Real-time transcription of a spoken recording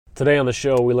Today on the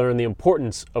show, we learn the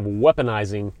importance of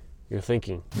weaponizing your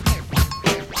thinking.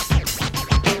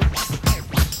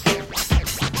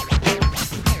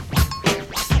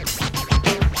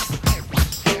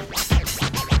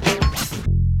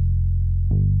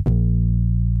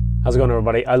 How's it going,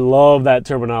 everybody? I love that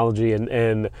terminology, and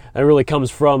that really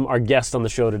comes from our guest on the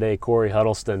show today, Cory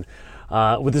Huddleston.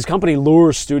 With his company,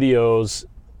 Lure Studios,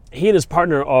 he and his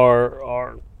partner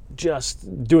are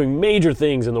just doing major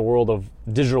things in the world of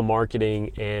digital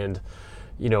marketing and,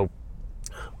 you know,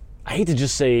 I hate to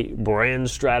just say brand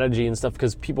strategy and stuff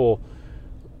because people,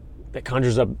 that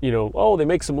conjures up, you know, oh, they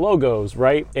make some logos,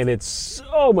 right? And it's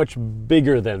so much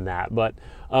bigger than that, but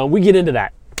we get into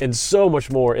that and so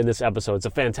much more in this episode. It's a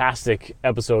fantastic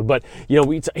episode, but you know,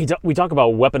 we talk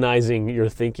about weaponizing your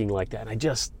thinking like that, and I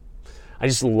just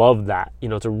love that, you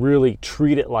know, to really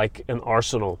treat it like an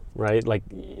arsenal, right? Like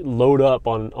load up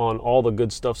on all the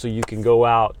good stuff so you can go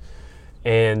out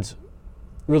and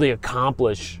really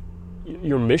accomplish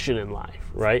your mission in life,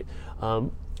 right?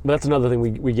 But that's another thing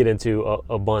we get into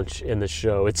a bunch in the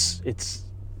show. It's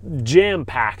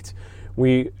jam-packed.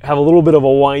 We have a little bit of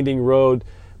a winding road,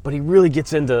 but he really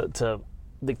gets into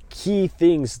the key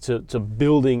things to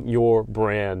building your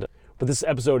brand. But this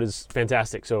episode is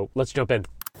fantastic, so let's jump in.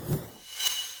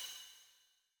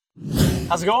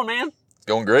 How's it going, man? It's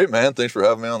going great, man. Thanks for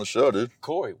having me on the show, dude.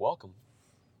 Cory, welcome.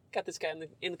 Got this guy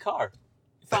in the car.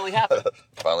 It finally happened.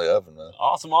 Finally happened, man.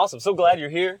 Awesome. So glad you're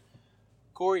here.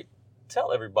 Cory,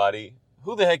 tell everybody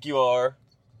who the heck you are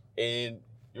and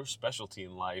your specialty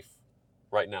in life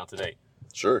right now today.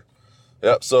 Sure.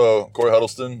 Yep, so Cory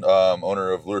Huddleston,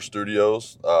 owner of Lure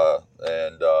Studios,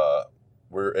 and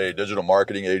we're a digital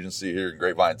marketing agency here in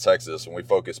Grapevine, Texas, and we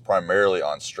focus primarily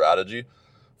on strategy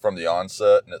from the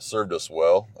onset, and it served us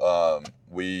well.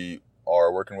 We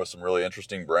are working with some really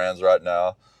interesting brands right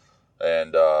now,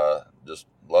 and just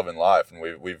loving life. And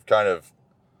we've kind of,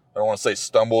 I don't want to say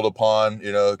stumbled upon,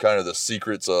 you know, kind of the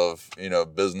secrets of, you know,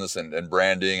 business and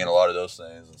branding and a lot of those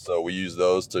things. And so we use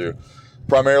those to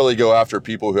primarily go after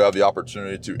people who have the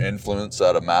opportunity to influence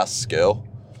at a mass scale.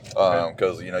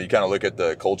 Because, you know, you kind of look at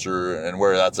the culture and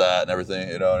where that's at and everything,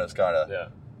 you know, and it's kind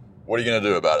of, what are you going to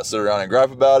do about it? Sit around and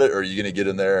gripe about it? Or are you going to get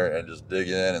in there and just dig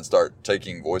in and start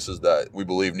taking voices that we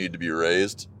believe need to be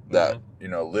raised, that, you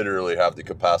know, literally have the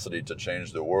capacity to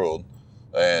change the world,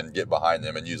 and get behind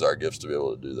them and use our gifts to be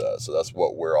able to do that? So that's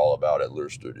what we're all about at Lure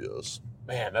Studios.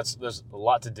 Man, there's a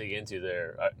lot to dig into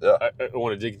there. I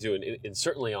want to dig into, and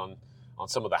certainly on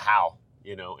some of the how,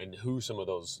 you know, and who some of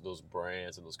those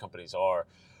brands and those companies are.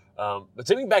 But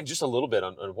taking back just a little bit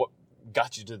on what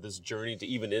got you to this journey to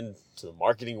even into the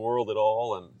marketing world at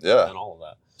all, and all of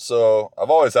that. So I've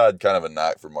always had kind of a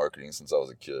knack for marketing since I was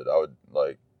a kid. I would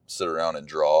like sit around and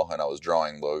draw, and I was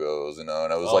drawing logos, you know,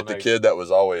 and I was the kid that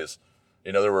was always,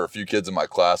 you know, there were a few kids in my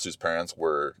class whose parents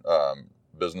were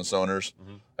business owners.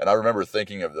 Mm-hmm. And I remember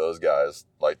thinking of those guys,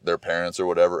 like their parents or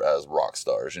whatever, as rock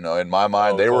stars. You know, in my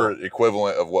mind, they were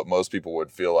equivalent of what most people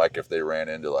would feel like if they ran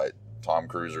into like Tom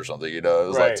Cruise or something. You know, it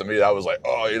was like, to me, that was like,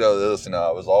 oh, you know, this, you know,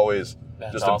 I was always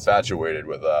infatuated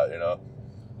with that, you know.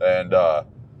 And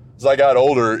as I got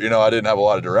older, you know, I didn't have a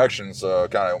lot of direction. So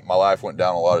kind of my life went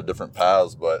down a lot of different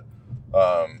paths. But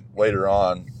later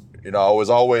on, you know, I was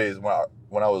always,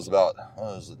 when I was about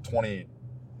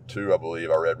 22, I believe,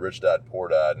 I read Rich Dad, Poor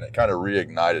Dad, and it kind of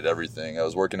reignited everything. I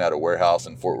was working at a warehouse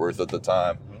in Fort Worth at the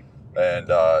time, and,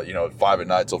 you know, 5 at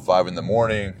night till 5 in the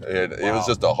morning. It was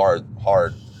just a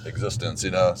hard existence,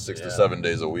 you know, 6 to 7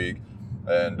 days a week.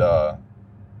 And I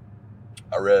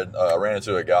ran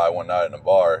into a guy one night in a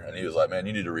bar, and he was like, man,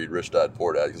 you need to read Rich Dad,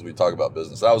 Poor Dad, because we talk about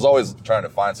business. And I was always trying to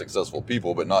find successful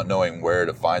people, but not knowing where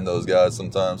to find those guys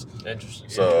sometimes. Interesting.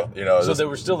 So, you know. So there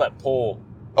was still that pull.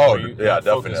 Oh, yeah,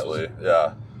 definitely.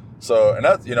 Yeah. So, and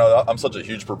that's, you know, I'm such a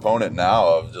huge proponent now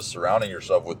of just surrounding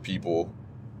yourself with people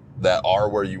that are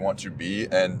where you want to be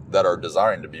and that are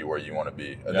desiring to be where you want to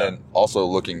be. And then also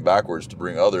looking backwards to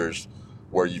bring others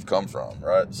where you've come from,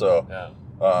 right? So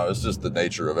it's just the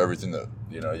nature of everything that,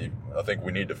 you know, I think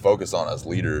we need to focus on as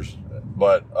leaders.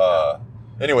 But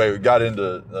anyway, we got into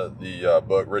the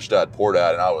book Rich Dad, Poor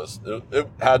Dad, and it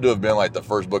had to have been like the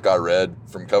first book I read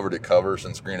from cover to cover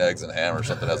since Green Eggs and Ham or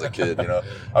something as a kid, you know.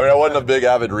 I mean, I wasn't a big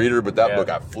avid reader, but that book,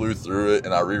 I flew through it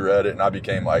and I reread it, and I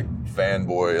became like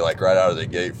fanboy like right out of the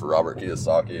gate for Robert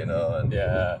Kiyosaki, you know, and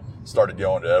started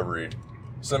going to every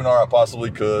seminar I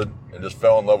possibly could and just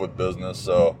fell in love with business.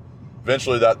 So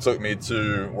eventually that took me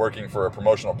to working for a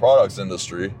promotional products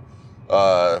industry.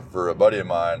 For a buddy of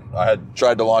mine. I had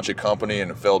tried to launch a company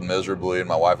and it failed miserably, and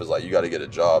my wife was like, you got to get a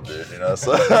job, dude, you know.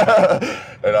 So,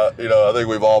 and I think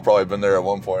we've all probably been there at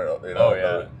one point, you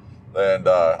know. And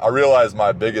I realized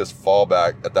my biggest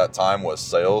fallback at that time was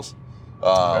sales.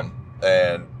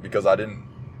 And because I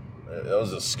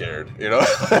was just scared,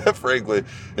 frankly,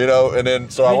 and then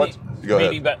so I went. Go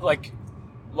ahead. Maybe, but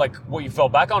like what you fell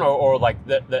back on, or like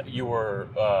that you were,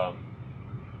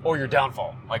 or your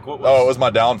downfall. Like what? It was my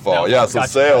downfall. Yeah. So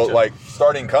sales, gotcha. like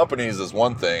starting companies is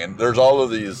one thing, and there's all of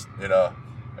these, and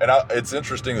it's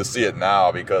interesting to see it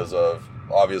now because of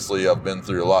obviously I've been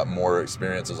through a lot more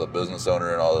experience as a business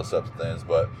owner and all those types of things.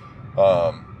 But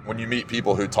when you meet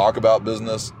people who talk about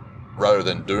business rather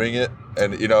than doing it,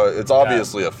 and it's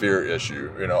obviously a fear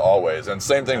issue, always. And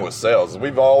same thing with sales.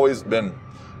 We've always been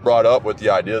brought up with the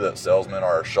idea that salesmen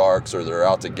are sharks, or they're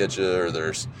out to get you, or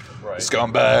there's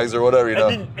scumbags or whatever,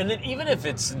 And then even if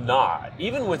it's not,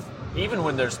 even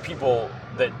when there's people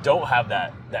that don't have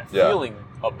that feeling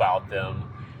about them,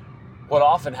 what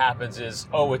often happens is,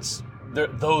 it's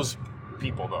those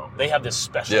people though. They have this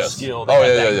special skill. They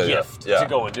have that gift to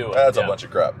go and do it. That's a bunch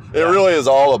of crap. It really is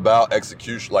all about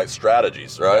execution, like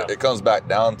strategies, right? Yeah. It comes back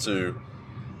down to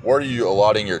where are you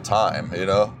allotting your time,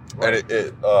 Right.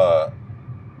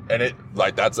 And it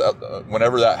like that's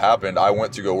whenever that happened, I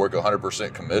went to go work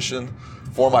 100% commission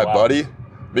for my buddy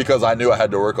because I knew I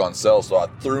had to work on sales. So I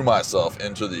threw myself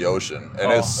into the ocean,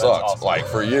 and it sucked awesome. like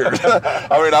for years.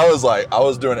 I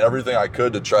was doing everything I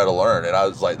could to try to learn, and I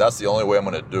was like, that's the only way I'm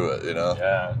going to do it,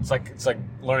 Yeah, it's like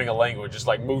learning a language. Just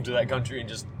like move to that country and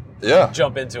just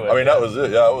jump into it. That was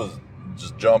it. Yeah, it was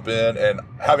just jump in and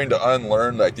having to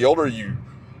unlearn. Like the older you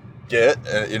get,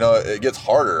 and it gets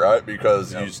harder, right?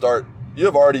 Because you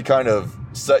have already kind of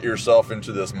set yourself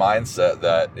into this mindset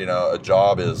that, a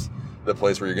job is the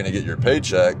place where you're going to get your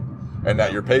paycheck, and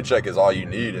that your paycheck is all you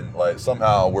need. And like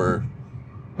somehow we're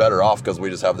better off because we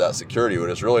just have that security, but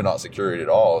it's really not security at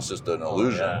all. It's just an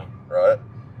illusion, right?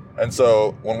 And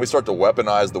so when we start to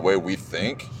weaponize the way we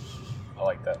think. I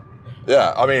like that.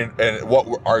 Yeah, and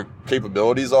what our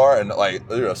capabilities are, and like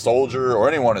a soldier or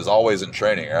anyone is always in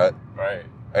training, right? Right.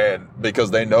 And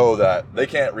because they know that they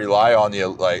can't rely on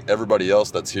like everybody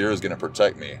else that's here is going to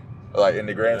protect me. Like in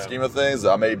the grand scheme of things,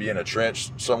 I may be in a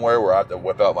trench somewhere where I have to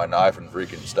whip out my knife and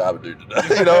freaking stab a dude to death.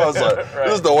 It's like,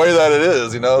 this is the way that it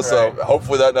is, So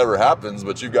hopefully that never happens,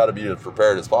 but you've got to be as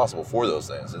prepared as possible for those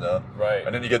things, Right.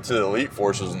 And then you get to the elite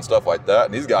forces and stuff like that,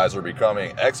 and these guys are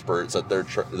becoming experts at their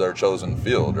chosen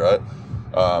field, right?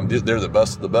 They're the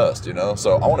best of the best,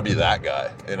 So I want to be that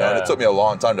guy, And it took me a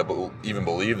long time to even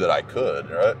believe that I could,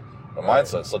 right? But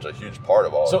mindset's such a huge part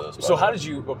of all of this. So how did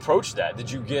you approach that?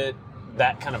 Did you get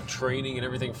that kind of training and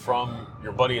everything from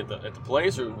your buddy at the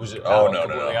place, or was it completely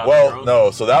out on your own?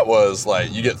 No. So that was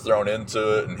like you get thrown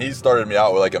into it, and he started me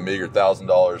out with like a meager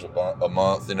 $1,000 a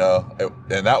month, and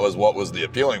that was what was the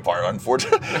appealing part,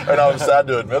 unfortunately. And I'm sad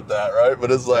to admit that, right?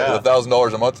 But it's like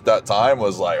 $1,000 a month at that time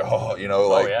was like,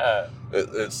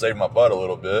 it saved my butt a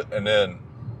little bit, and then,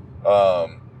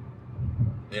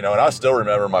 and I still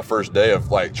remember my first day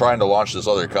of like trying to launch this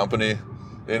other company.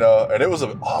 And it was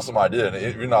an awesome idea. And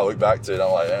even I look back to it,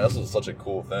 I'm like, man, this is such a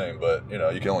cool thing. But,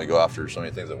 you can only go after so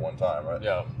many things at one time, right?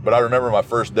 Yeah. But I remember my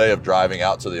first day of driving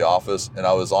out to the office, and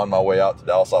I was on my way out to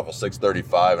Dallas off of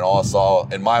 635, and all I saw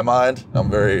in my mind, I'm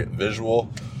very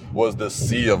visual, was this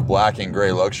sea of black and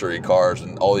gray luxury cars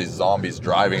and all these zombies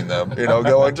driving them,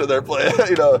 going to their place,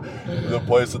 the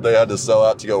place that they had to sell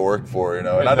out to go work for, And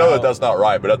I know that that's not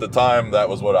right, but at the time that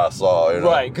was what I saw,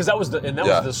 Right, because that was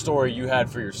the story you had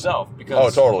for yourself.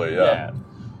 Because totally, yeah.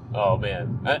 Oh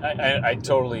man, I can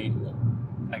totally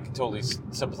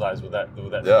sympathize with that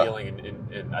feeling,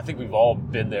 and I think we've all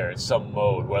been there in some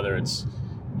mode, whether it's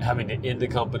having to end a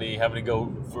company, having to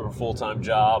go for a full-time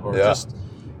job, or just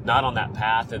not on that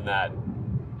path, and that,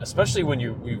 especially when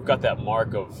you've got that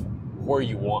mark of where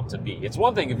you want to be. It's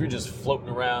one thing if you're just floating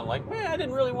around like, man, I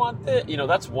didn't really want this.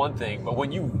 That's one thing. But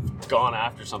when you've gone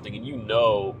after something and you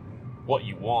know what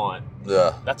you want,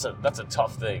 that's a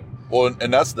tough thing. Well,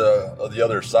 and that's the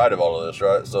other side of all of this,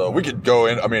 right? So we could go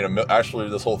in. Actually,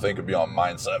 this whole thing could be on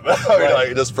mindset.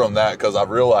 Like just from that, because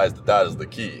I've realized that is the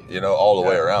key. All the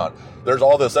way around. There's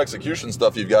all this execution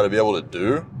stuff you've got to be able to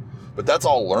do. But that's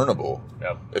all learnable.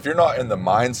 Yep. If you're not in the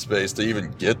mind space to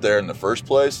even get there in the first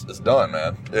place, it's done,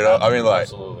 man.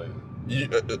 Absolutely.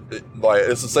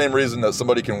 It's the same reason that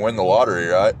somebody can win the lottery,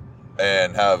 right?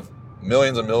 And have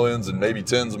millions and millions and maybe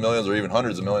tens of millions or even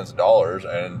hundreds of millions of dollars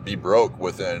and be broke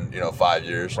within, 5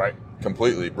 years. Right.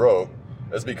 Completely broke.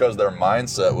 It's because their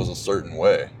mindset was a certain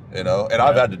way, And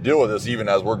I've had to deal with this even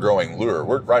as we're growing lure.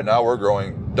 Right now we're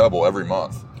growing double every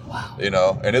month. Wow.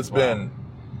 And it's been...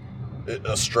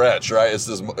 a stretch, right? It's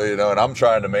this, and I'm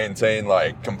trying to maintain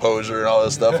like composure and all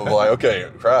this stuff of like, okay,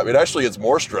 crap, it actually gets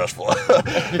more stressful,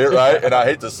 right? And I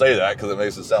hate to say that because it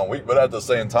makes it sound weak, but at the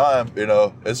same time,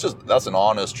 it's just, that's an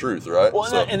honest truth, right? Well,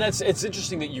 it's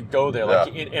interesting that you go there,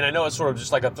 like, and I know it's sort of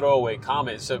just like a throwaway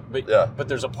comment. So, but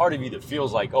there's a part of you that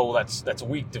feels like, oh, well, that's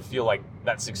weak to feel like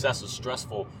that success is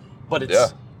stressful, but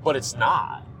it's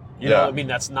not. You know, I mean,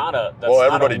 that's not a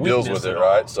everybody deals with it,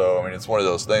 right? So, I mean, it's one of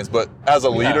those things. But as a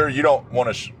leader, you don't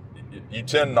want to, you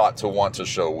tend not to want to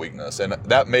show weakness. And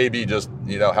that may be just,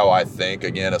 how I think,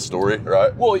 again, a story,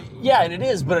 right? Well, yeah, and it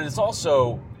is, but it's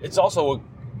also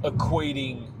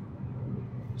equating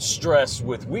stress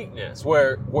with weakness,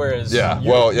 whereas...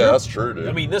 that's true, dude.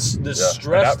 I mean, this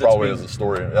stress... And that probably is a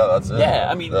story. Yeah, that's it. Yeah,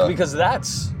 I mean, because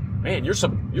that's... Man, you're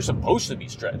supposed to be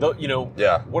stressed. What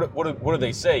do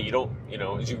they say? You don't,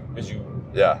 as you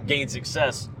gain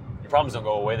success, your problems don't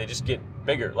go away. They just get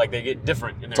bigger. Like they get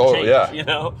different in their change.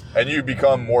 And you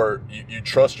become more. You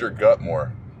trust your gut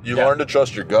more. You learn to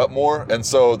trust your gut more, and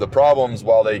so the problems,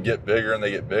 while they get bigger and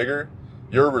they get bigger,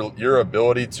 your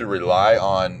ability to rely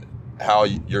on how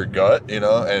your gut,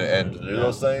 and to do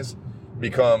those things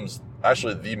becomes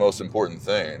actually the most important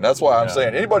thing. And that's why I'm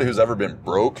saying anybody who's ever been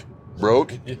broke.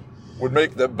 Would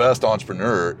make the best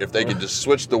entrepreneur if they could just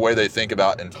switch the way they think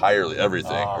about entirely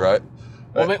everything, right?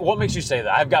 What makes you say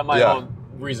that? I've got my own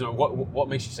reason. What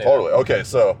makes you say that? Totally. Okay,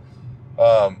 so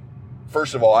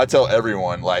first of all, I tell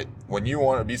everyone, like, when you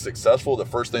want to be successful, the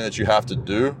first thing that you have to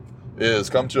do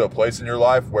is come to a place in your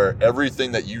life where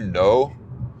everything that you know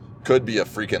could be a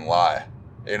freaking lie,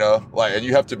 and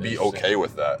you have to be okay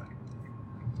with that.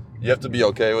 You have to be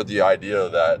okay with the idea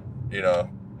that,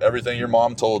 everything your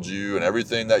mom told you and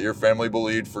everything that your family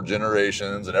believed for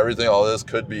generations and everything, all this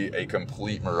could be a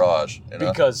complete mirage.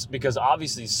 Because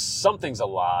obviously something's a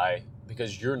lie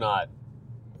because you're not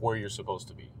where you're supposed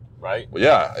to be, right? Well,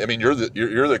 yeah. I mean, you're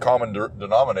the common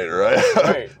denominator, right?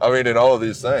 Right. I mean, in all of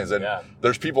these things. And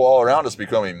there's people all around us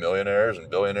becoming millionaires and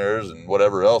billionaires and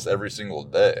whatever else every single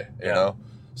day, you know?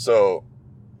 So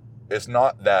it's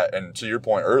not that, and to your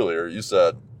point earlier, you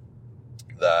said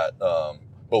that,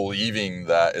 believing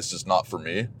that it's just not for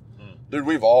me. Dude,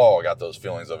 we've all got those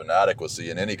feelings of inadequacy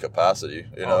in any capacity.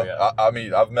 I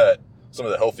mean, I've met some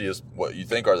of the healthiest, what you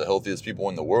think are the healthiest people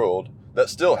in the world that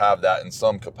still have that in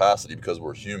some capacity because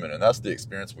we're human, and that's the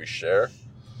experience we share.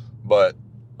 But,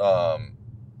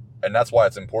 and that's why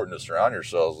it's important to surround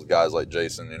yourselves with guys like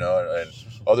Jason, and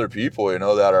other people,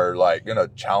 that are like going to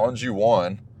challenge you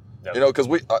because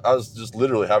I was just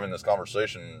literally having this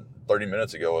conversation 30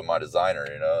 minutes ago with my designer,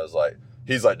 it's like,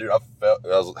 he's like, dude, I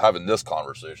was having this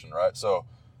conversation, right? So,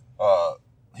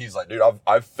 he's like, dude,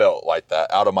 I've felt like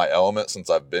that out of my element since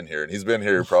I've been here. And he's been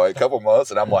here probably a couple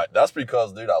months. And I'm like, that's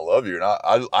because, dude, I love you.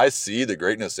 And I see the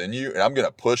greatness in you. And I'm going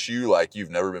to push you like you've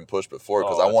never been pushed before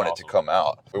because I want it to come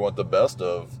out. We want the best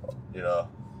of,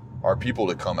 our people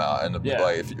to come out. And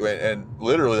and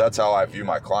literally that's how I view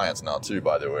my clients now too,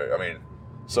 by the way. I mean,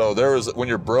 so when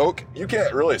you're broke, you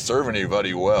can't really serve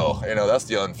anybody well. That's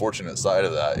the unfortunate side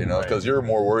of that, because you're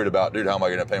more worried about, dude, how am I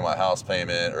going to pay my house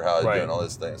payment or how I'm doing all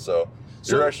these things. So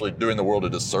you're actually doing the world a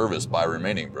disservice by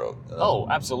remaining broke. Oh,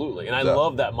 absolutely. And I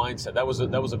love that mindset. That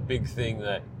was a big thing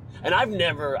and I've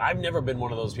never been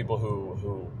one of those people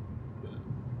who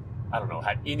I don't know,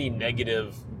 had any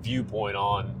negative viewpoint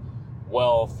on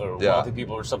wealth or wealthy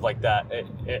people or stuff like that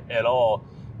at all.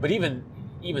 But even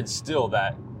still,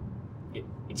 that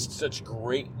it's such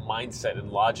great mindset and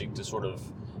logic to sort of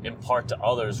impart to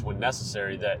others when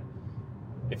necessary that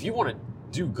if you want to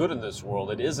do good in this world,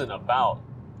 it isn't about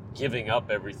giving up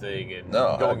everything and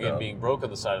going and being broke on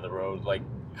the side of the road. Like,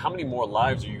 how many more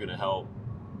lives are you going to help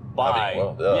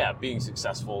by being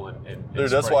successful and dude,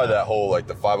 that's why that whole like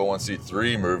the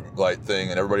 501c3 move thing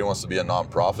and everybody wants to be a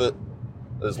nonprofit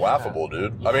is laughable,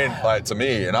 dude. I mean, like, to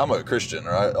me, and I'm a Christian,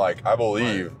 right? Like, I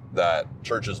believe that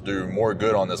churches do more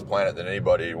good on this planet than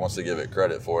anybody wants to give it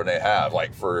credit for, and they have,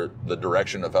 like, for the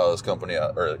direction of how this company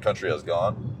or the country has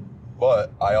gone.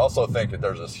 But I also think that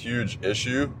there's this huge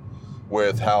issue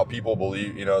with how people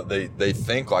believe, they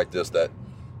think like this, that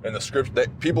in the scripture,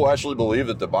 that people actually believe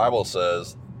that the Bible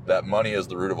says that money is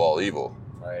the root of all evil.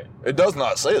 Right. It does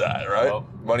not say that, right? Well,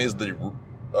 money is the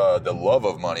love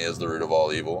of money is the root of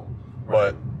all evil.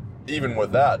 But even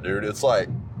with that, dude, it's like,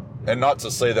 and not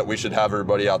to say that we should have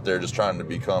everybody out there just trying to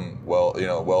become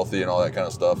wealthy and all that kind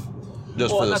of stuff,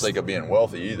 just for the sake of being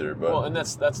wealthy either. But and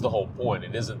that's the whole point.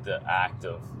 It isn't the act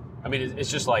of, I mean,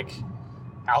 it's just like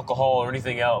alcohol or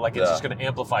anything else. Like, it's just going to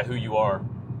amplify who you are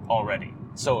already.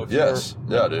 So if you're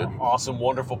an awesome,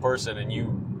 wonderful person and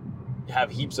you have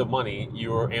heaps of money,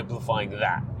 you're amplifying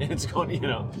that. It's going, you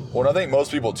know. Well, I think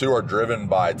most people too are driven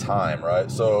by time, right?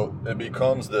 So it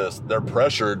becomes this, they're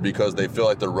pressured because they feel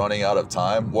like they're running out of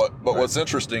time. What's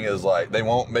interesting is like they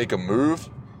won't make a move.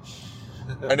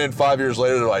 And then 5 years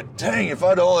later, they're like, dang, if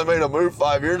I'd only made a move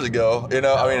 5 years ago, you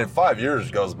know, I mean, 5 years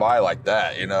goes by like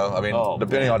that, you know, I mean,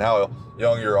 depending on how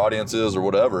young your audience is or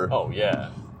whatever. Oh,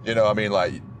 yeah. You know, I mean,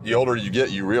 like, the older you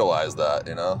get, you realize that,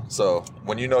 you know? So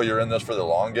when you know you're in this for the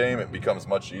long game, it becomes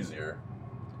much easier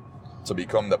to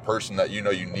become the person that you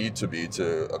know you need to be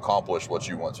to accomplish what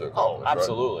you want to accomplish. Oh,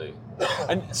 absolutely. Right?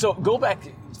 And so go back,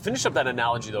 finish up that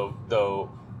analogy,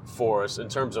 though, for us in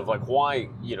terms of, like, why,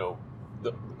 you know,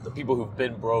 the people who've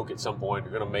been broke at some point are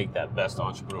going to make that best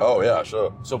entrepreneur. Oh, yeah,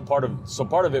 sure. So part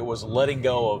of it was letting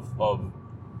go of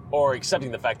or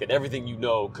accepting the fact that everything you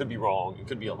know could be wrong, it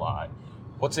could be a lie.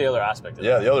 What's the other aspect of that?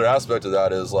 Yeah, the other aspect of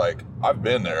that is, like, I've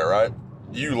been there, right?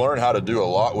 You learn how to do a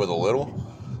lot with a little.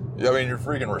 I mean, you're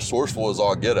freaking resourceful as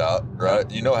all get out, right?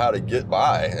 You know how to get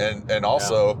by. And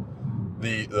also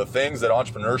the things that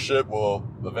entrepreneurship will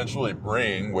eventually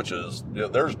bring, which is, you know,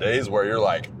 there's days where you're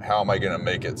like, how am I going to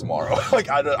make it tomorrow? Like,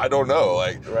 I don't know.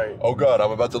 Like, right. Oh God,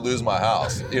 I'm about to lose my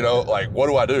house. You know, like, what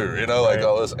do I do? You know, like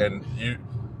all this. And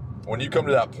when you come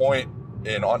to that point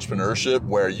in entrepreneurship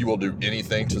where you will do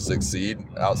anything to succeed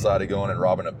outside of going and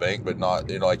robbing a bank, but not,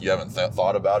 you know, like you haven't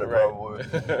thought about it probably,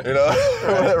 you know,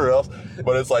 whatever else.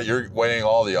 But it's like you're weighing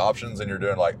all the options and you're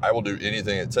doing like, I will do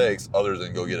anything it takes other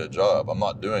than go get a job. I'm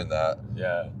not doing that.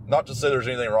 Yeah. Not to say there's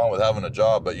anything wrong with having a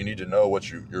job, but you need to know what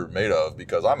you're made of,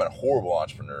 because I'm a horrible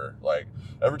entrepreneur. Like,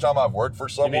 every time I've worked for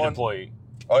someone. You mean employee?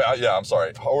 Oh, yeah, I'm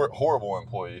sorry. Horrible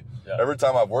employee. Yeah. Every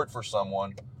time I've worked for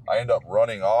someone, I end up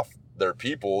running off their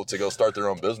people to go start their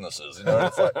own businesses. You know,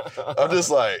 it's like, I'm just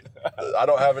like, I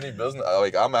don't have any business.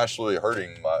 Like, I'm actually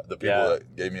hurting the people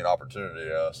that gave me an opportunity. You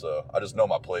know, so I just know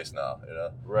my place now. You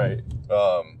know, right.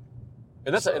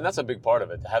 And that's a big part of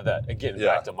it, to have that, again,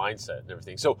 back to mindset and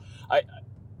everything. So I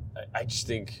just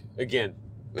think, again,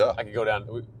 I could go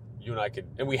down. You and I could,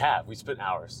 and we spent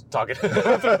hours talking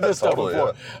this stuff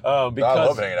before. Yeah. Because I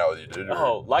love hanging out with you, dude.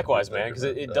 Likewise, man, because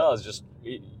it does just,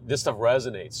 this stuff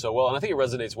resonates so well, and I think it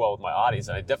resonates well with my audience,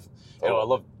 and I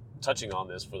love touching on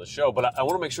this for the show, but I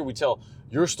want to make sure we tell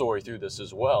your story through this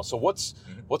as well. So what's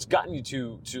gotten you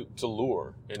to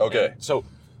Lure? And so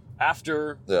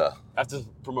after the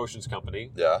promotions company,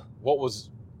 how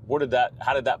did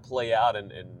that play out,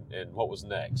 and what was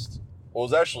next? Well,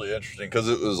 it was actually interesting because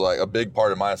it was like a big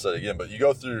part of mindset again, but you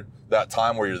go through that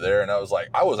time where you're there, and I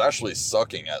was actually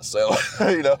sucking at sales,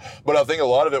 you know, but I think a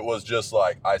lot of it was just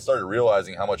like, I started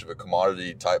realizing how much of a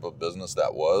commodity type of business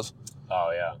that was.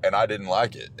 Oh yeah. And I didn't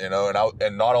like it, you know,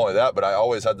 and not only that, but I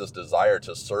always had this desire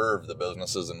to serve the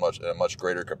businesses in a much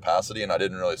greater capacity. And I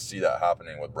didn't really see that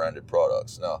happening with branded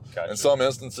products. Now, in some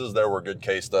instances there were good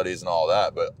case studies and all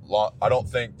that, but I don't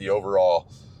think the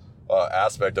overall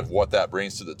aspect of what that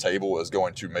brings to the table is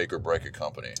going to make or break a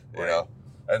company, you know?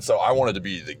 And so I wanted to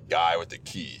be the guy with the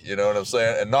key, you know what I'm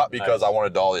saying? And not because I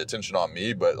wanted all the attention on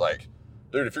me, but like,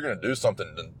 dude, if you're going to do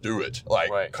something, then do it.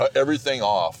 Like, cut everything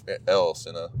off else,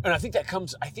 you know? And I think that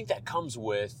comes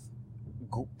with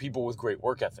people with great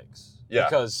work ethics. Yeah.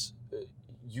 Because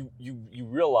you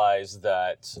realize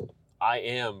that I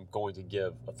am going to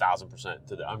give 1,000%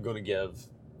 to I'm going to give.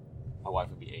 My wife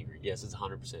would be angry. Yes, it's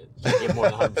 100%. You give more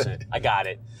than 100%. I got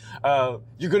it.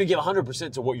 You're going to give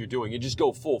 100% to what you're doing and just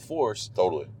go full force.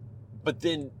 Totally. But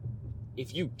then,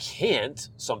 if you can't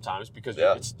sometimes because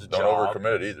it's the don't job. Don't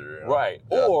overcommit either. You know? Right.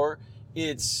 Yeah. Or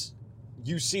you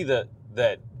see that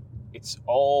it's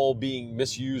all being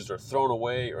misused or thrown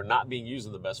away or not being used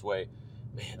in the best way.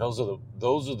 Man, those are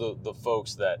the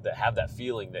folks that have that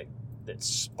feeling that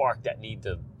spark that need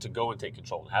to go and take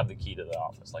control and have the key to the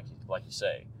office, like you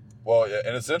say. Well, yeah,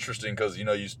 and it's interesting because, you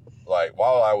know,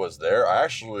 while I was there, I'm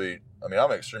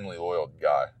an extremely loyal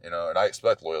guy, you know, and I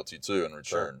expect loyalty too in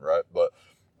return, right? But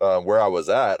where I was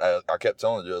at, I kept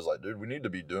telling you, I was like, dude, we need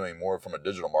to be doing more from a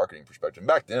digital marketing perspective.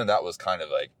 Back then, that was kind of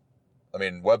like, I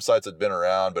mean, websites had been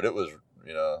around, but it was,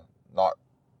 you know, I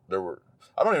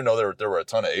don't even know there were a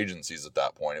ton of agencies at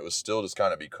that point. It was still just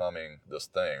kind of becoming this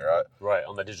thing, right? Right,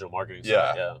 on the digital marketing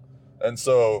side, yeah. And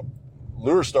so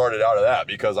Lure started out of that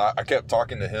because I kept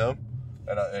talking to him,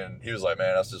 and he was like,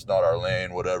 man, that's just not our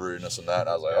lane, whatever, and this and that. And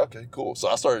I was like, okay, cool. So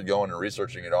I started going and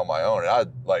researching it on my own, and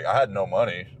I had no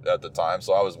money at the time,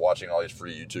 so I was watching all these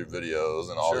free YouTube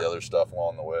videos and all the other stuff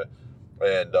along the way.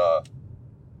 And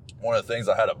one of the things,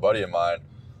 I had a buddy of mine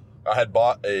I had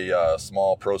bought a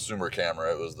small prosumer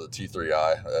camera. It was the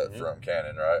T3i from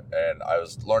Canon, right? And I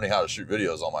was learning how to shoot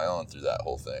videos on my own through that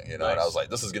whole thing, you know. Nice. And I was like,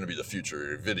 this is going to be the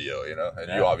future video, you know.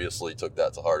 And you obviously took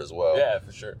that to heart as well. Yeah,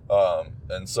 for sure.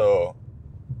 And so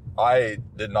I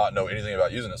did not know anything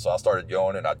about using it, so I started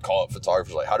going and I'd call up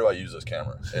photographers like, how do I use this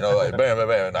camera? You know, like bam, bam,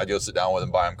 bam, and I'd go sit down with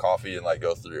them, buy them coffee, and like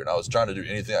go through. And I was trying to do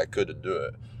anything I could to do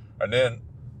it. And then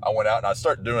I went out and I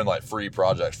started doing like free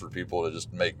projects for people to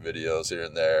just make videos here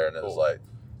and there. And it was like,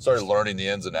 started learning the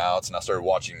ins and outs, and I started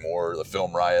watching more of the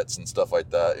film riots and stuff like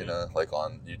that, you know, like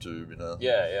on YouTube, you know.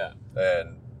 Yeah.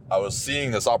 And I was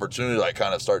seeing this opportunity like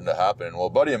kind of starting to happen. Well, a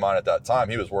buddy of mine at that time,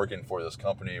 he was working for this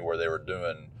company where they were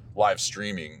doing live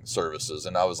streaming services.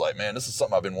 And I was like, man, this is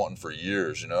something I've been wanting for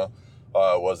years, you know,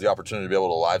 was the opportunity to be able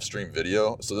to live stream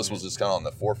video. So this was just kind of on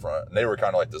the forefront, and they were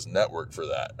kind of like this network for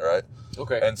that. Right.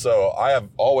 Okay. And so I have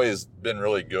always been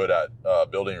really good at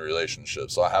building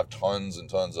relationships. So I have tons and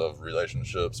tons of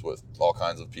relationships with all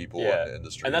kinds of people in the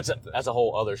industry. And that's a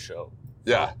whole other show.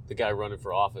 Yeah. The guy running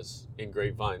for office in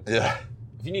Grapevine. Yeah.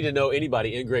 If you need to know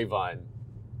anybody in Grapevine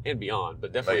and beyond,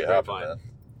 but definitely Grapevine,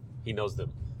 he knows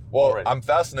them. Well, already. I'm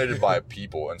fascinated by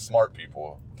people and smart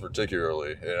people,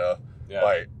 particularly, you know,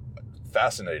 like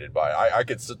fascinated by it. I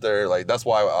could sit there, like, that's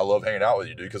why I love hanging out with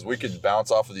you, dude, because we can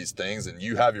bounce off of these things and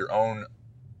you have your own,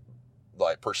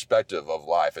 like, perspective of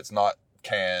life. It's not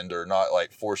canned or not,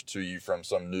 like, forced to you from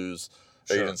some news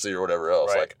agency or whatever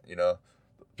else. Like, you know,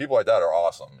 people like that are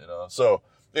awesome, you know. So,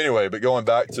 anyway, but going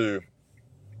back to,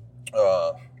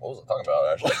 what was I talking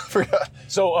about, actually? I forgot.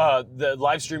 So, the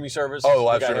live streaming service. Oh, the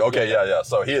live streaming. Okay, yeah.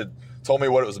 So he had told me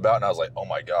what it was about, and I was like, oh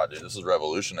my God, dude, this is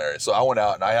revolutionary. So I went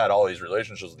out and I had all these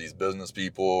relationships with these business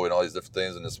people and all these different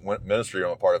things in this ministry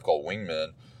I'm a part of called Wingmen.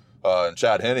 And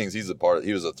Chad Hennings, he was a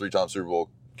 3-time Super Bowl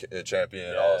champion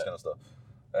and all this kind of stuff.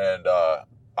 And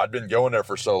I'd been going there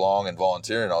for so long and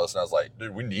volunteering and all this, and I was like,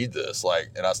 dude, we need this.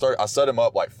 Like, and I set him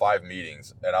up like 5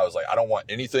 meetings, and I was like, I don't want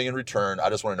anything in return. I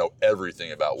just want to know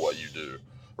everything about what you do.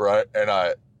 Right. And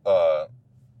I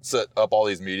set up all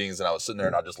these meetings, and I was sitting there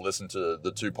and I just listened to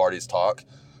the two parties talk.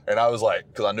 And I was like,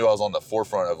 because I knew I was on the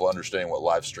forefront of understanding what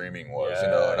live streaming was, you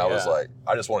know, and I was like,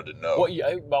 I just wanted to know.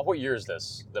 About what year is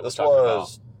this that this we're talking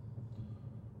about?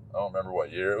 I don't remember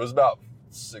what year. It was about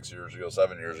 6 years ago,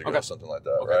 7 years ago, something like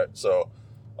that, right? So,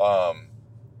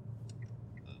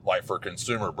 like for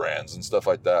consumer brands and stuff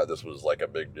like that, this was like a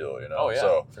big deal, you know? Oh, yeah,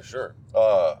 so, for sure.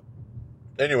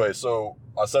 Anyway, so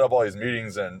I set up all these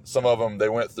meetings, and some of them they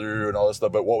went through and all this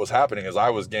stuff. But what was happening is I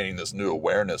was gaining this new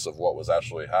awareness of what was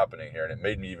actually happening here, and it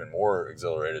made me even more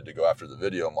exhilarated to go after the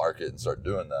video market and start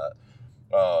doing that.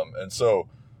 And so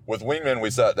with Wingman,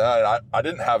 we sat down, and I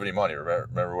didn't have any money.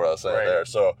 Remember what I was saying there?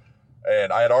 So,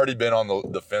 and I had already been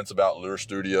on the fence about Lure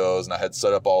Studios, and I had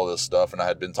set up all this stuff, and I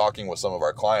had been talking with some of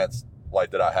our clients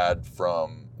like that I had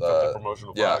from the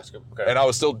promotional products. Okay. And I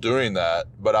was still doing that,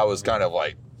 but I was kind of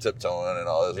like tiptoeing and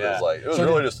all this. Yeah. It was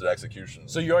really just an execution.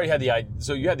 So you already had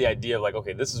you had the idea of like,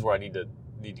 okay, this is where I need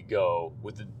to go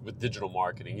with digital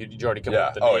marketing. You already come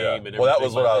up with the name and everything. Well, that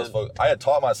was what I was. I had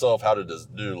taught myself how to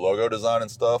do logo design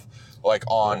and stuff like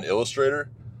on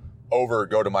Illustrator over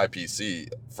go to my PC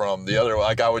from the other.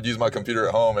 Like I would use my computer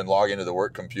at home and log into the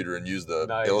work computer and use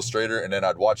the Illustrator, and then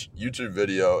I'd watch YouTube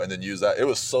video and then use that. It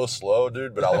was so slow,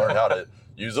 dude, but I learned how to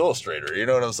use Illustrator. You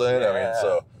know what I'm saying? I mean,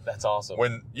 so that's awesome.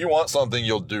 When you want something,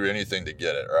 you'll do anything to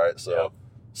get it, right? So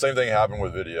same thing happened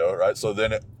with video, right? So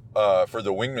then for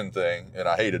the Wingman thing, and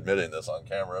I hate admitting this on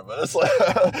camera, but it's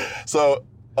like, so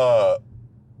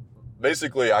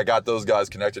basically I got those guys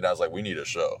connected, and I was like, we need a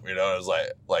show, you know? It was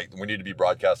like we need to be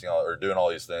broadcasting or doing all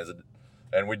these things.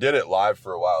 And we did it live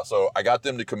for a while. So I got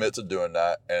them to commit to doing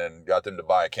that and got them to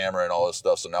buy a camera and all this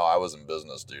stuff. So now I was in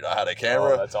business, dude. I had a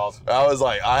camera. Oh, that's awesome.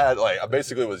 I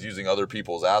basically was using other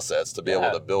people's assets to be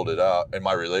able to build it out in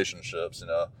my relationships, you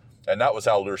know? And that was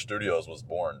how Lure Studios was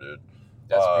born, dude.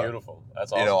 That's beautiful.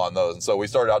 That's awesome. You know, on those. And so we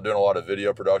started out doing a lot of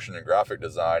video production and graphic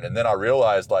design. And then I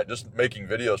realized like just making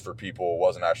videos for people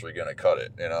wasn't actually going to cut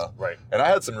it, you know? Right. And I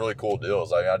had some really cool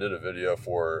deals. I did a video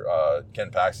for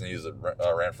Ken Paxton. He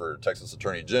ran for Texas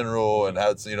Attorney General and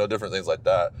had, you know, different things like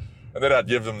that. And then I'd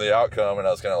give them the outcome, and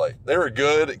I was kind of like, they were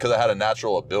good because I had a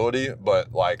natural ability,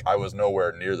 but like I was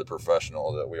nowhere near the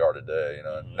professional that we are today, you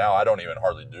know? Mm-hmm. Now I don't even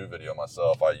hardly do video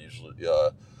myself. I usually,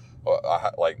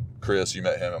 like Chris, you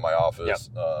met him in my office.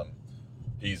 Yep.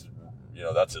 He's, you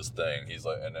know, that's his thing. He's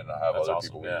like, and then I have other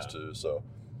people we use too. So,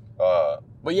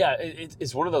 but yeah,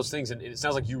 it's one of those things, and it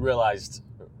sounds like you realized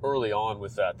early on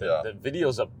with that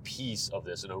video's a piece of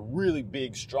this, and a really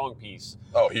big, strong piece.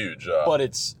 Oh, huge. But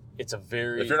it's a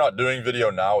very. If you're not doing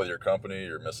video now with your company,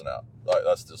 you're missing out. Like,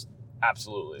 that's just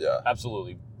absolutely,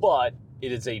 absolutely. But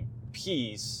it is a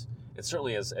piece, and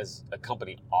certainly as a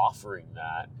company offering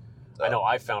that, I know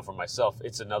I found for myself,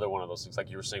 it's another one of those things, like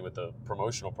you were saying with the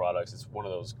promotional products, it's one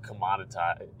of those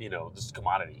just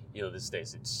commodity, these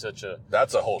days. It's such a...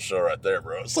 That's a whole show right there,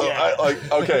 bro. So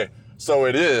okay, so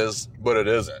it is, but it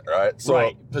isn't, right? So,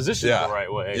 right, positioned the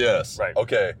right way. Yes. Right.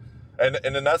 Okay. And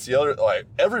then that's the other, like,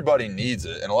 everybody needs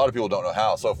it, and a lot of people don't know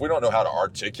how. So if we don't know how to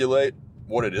articulate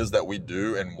what it is that we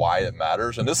do and why it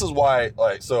matters, and this is why,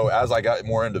 like, so as I got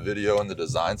more into video and the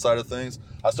design side of things,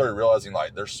 I started realizing,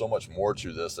 like, there's so much more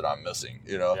to this that I'm missing,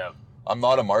 Yeah. I'm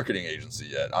not a marketing agency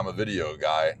yet. I'm a video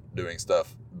guy doing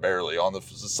stuff barely on the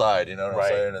side, you know what I'm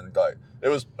saying? And, like, it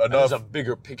was enough. There's a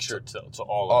bigger picture to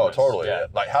all of this. Oh, totally. Yeah.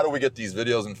 Like, how do we get these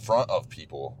videos in front of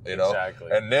people,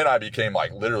 Exactly. And then I became,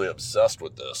 like, literally obsessed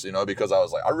with this, because I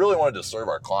was like, I really wanted to serve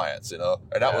our clients, and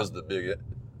that was the big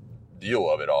deal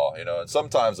of it all, and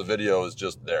sometimes the video is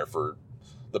just there for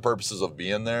the purposes of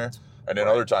being there, and then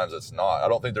other times it's not. I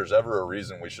don't think there's ever a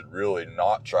reason we should really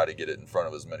not try to get it in front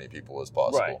of as many people as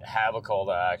possible. Right. Have a call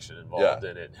to action involved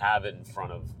in it. Have it in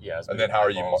front of, and then how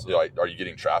are you, like, are you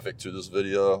getting traffic to this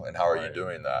video, and how are you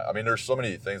doing that? I mean, there's so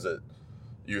many things that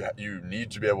you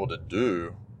need to be able to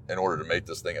do in order to make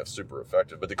this thing super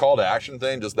effective. But the call to action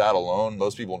thing, just that alone,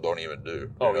 most people don't even do.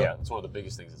 Yeah. It's one of the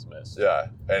biggest things that's missed. Yeah.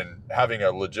 And having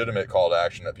a legitimate call to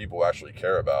action that people actually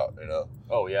care about,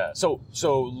 Oh, yeah. So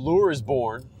Lure is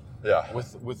born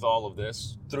with all of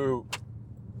this through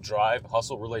drive,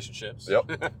 hustle, relationships. Yep.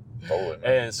 Totally.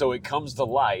 Man. And so it comes to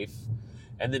life.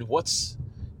 And then what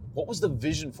was the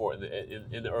vision for it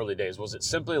in the early days? Was it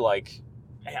simply like,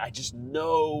 hey, I just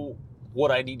know what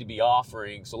I need to be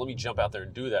offering, so let me jump out there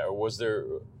and do that? Or was there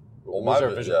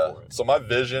a vision for it? So my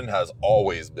vision has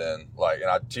always been, like, and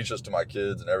I teach this to my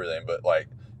kids and everything, but, like,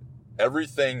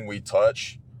 everything we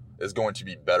touch is going to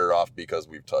be better off because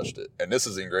we've touched it. And this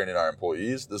is ingrained in our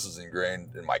employees. This is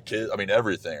ingrained in my kids. I mean,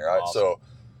 everything, right? Awesome.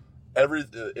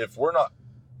 So if we're not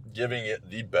giving it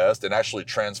the best and actually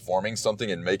transforming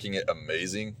something and making it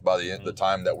amazing by the end, the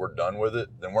time that we're done with it,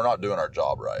 then we're not doing our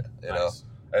job right, you know?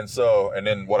 And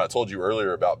then what I told you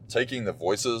earlier about taking the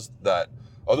voices that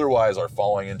otherwise are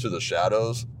falling into the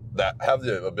shadows, that have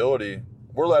the ability,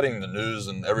 we're letting the news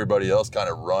and everybody else kind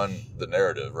of run the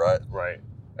narrative, right? Right.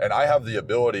 And I have the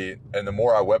ability, and the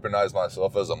more I weaponize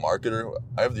myself as a marketer,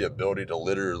 I have the ability to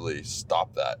literally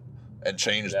stop that and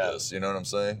change this, you know what I'm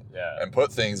saying? Yeah. And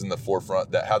put things in the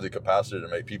forefront that have the capacity to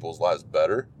make people's lives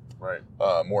better, right?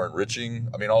 More enriching.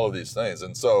 I mean, all of these things.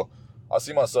 And so I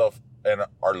see myself and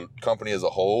our company as a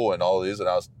whole and all of these, and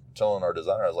I was telling our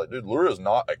designer, I was like, dude, Lure is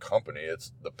not a company,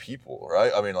 it's the people,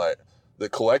 right? I mean, like, the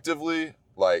collectively,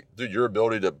 like, dude, your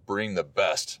ability to bring the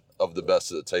best of the best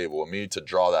to the table, and me to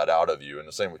draw that out of you, and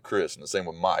the same with Chris, and the same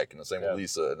with Mike, and the same with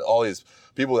Lisa, and all these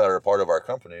people that are a part of our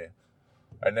company.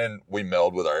 And then we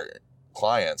meld with our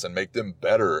clients and make them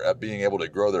better at being able to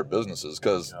grow their businesses.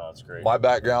 Because my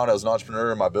background as an entrepreneur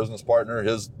and my business partner,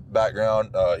 his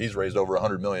background, he's raised over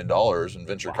 $100 million in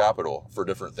venture capital for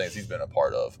different things he's been a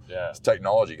part of. Yeah. He's a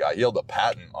technology guy. He held a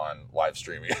patent on live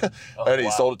streaming, and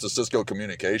he sold it to Cisco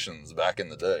Communications back in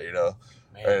the day, you know.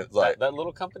 Man, and it's like that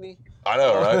little company. I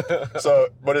know, right? So,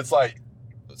 but it's like,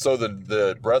 so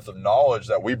the breadth of knowledge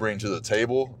that we bring to the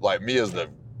table, like me as the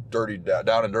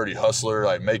down and dirty hustler,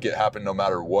 like make it happen no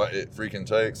matter what it freaking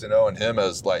takes, you know, and him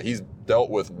as like he's dealt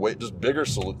with just bigger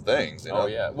things, you know. Oh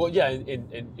yeah, well yeah,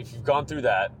 and if you've gone through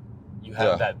that, you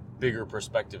have that bigger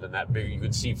perspective and that bigger, you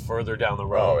can see further down the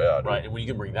road. Oh yeah, dude. Right, and when you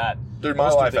can bring that, dude, my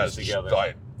life has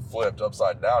like flipped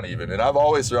upside down even, and I've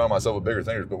always surrounded myself with bigger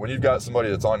thinkers. But when you've got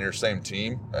somebody that's on your same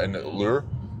team and Lure,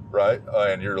 right,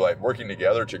 and you're like working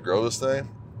together to grow this thing,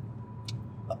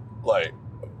 like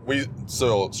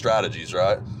strategies,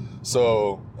 right?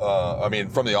 So, I mean,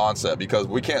 from the onset, because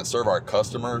we can't serve our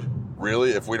customers really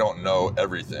if we don't know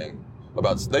everything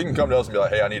about. They can come to us and be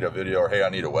like, "Hey, I need a video," or "Hey, I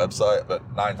need a website," but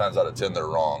 9 times out of 10 they're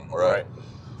wrong, right?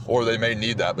 Or they may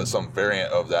need that, but some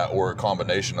variant of that, or a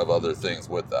combination of other things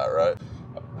with that, right?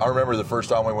 I remember the first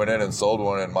time we went in and sold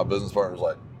one, and my business partner was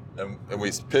like, and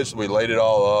we pitched, we laid it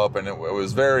all up, and it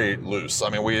was very loose.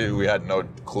 I mean, we had no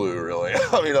clue really.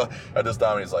 I mean, at this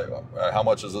time, he's like, "How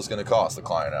much is this going to cost?" The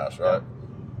client asked, right?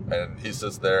 And he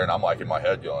sits there, and I'm like in my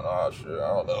head going, "Oh shit, I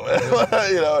don't know,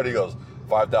 man." You know, and he goes,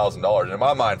 $5,000. And in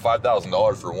my mind,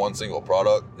 $5,000 for one single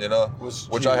product, you know,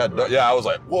 which I had. Right? Yeah, I was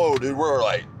like, "Whoa, dude, we're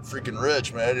like freaking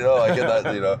rich, man." You know, like in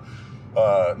that, you know,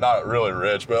 not really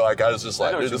rich, but like I was just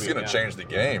like, "Dude, this is gonna change the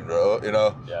game, bro." You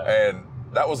know, and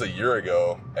that was a year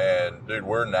ago, and dude,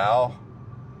 we're now,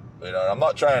 you know, I'm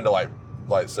not trying to like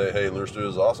say, "Hey, Lure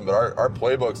Studios is awesome," but our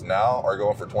playbooks now are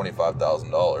going for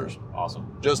 $25,000. Awesome.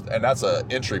 And that's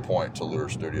an entry point to Lure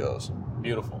Studios.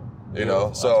 Beautiful. you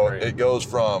know? So it goes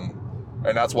from,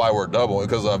 and that's why we're doubling,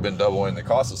 because I've been doubling the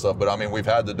cost of stuff. But I mean, we've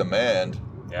had the demand,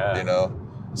 you know?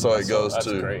 So it goes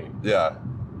to, great. Yeah.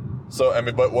 So, I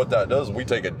mean, but what that does is we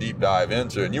take a deep dive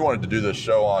into, and you wanted to do this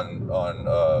show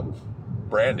on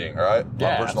branding, right?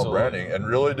 Yeah, on personal branding. And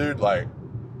really, dude, like,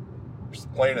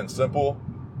 just plain and simple,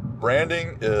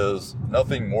 branding is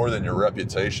nothing more than your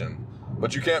reputation.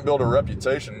 But you can't build a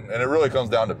reputation, and it really comes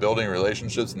down to building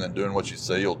relationships and then doing what you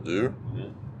say you'll do,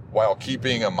 while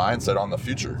keeping a mindset on the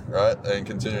future, right? And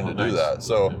continuing to do that.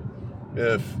 So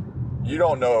if you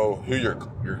don't know who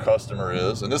your customer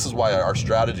is, and this is why our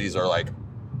strategies are like,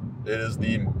 it is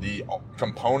the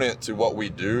component to what we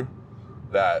do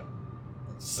that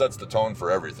sets the tone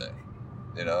for everything,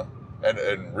 you know?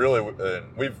 And really,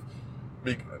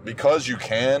 because you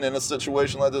can in a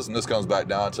situation like this, and this comes back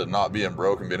down to not being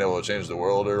broke and being able to change the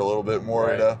world a little bit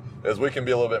more, you know, is we can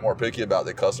be a little bit more picky about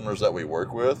the customers that we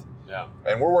work with. Yeah.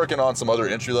 And we're working on some other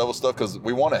entry level stuff because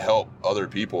we want to help other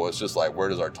people. It's just like, where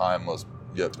does our time most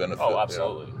get benefit? Oh,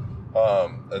 absolutely. You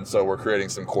know? And so we're creating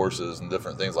some courses and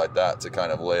different things like that to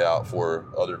kind of lay out for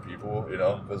other people, you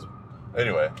know, because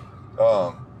anyway,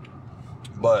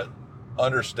 but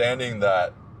understanding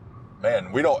that,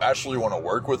 man, we don't actually want to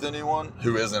work with anyone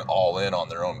who isn't all in on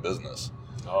their own business.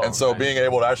 Oh, and so nice. being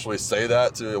able to actually say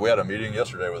that we had a meeting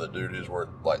yesterday with a dude who's worth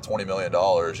like $20 million,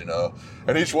 you know,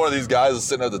 and each one of these guys is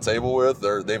sitting at the table with,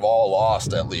 they've all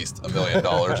lost at least $1 million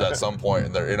at some point.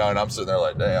 And you know, and I'm sitting there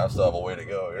like, dang, I still have a way to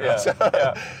go. You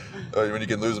know? When you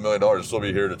can lose $1 million, you'll still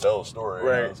be here to tell a story.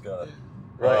 Right. You know? It's kinda,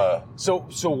 right.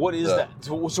 So what is that?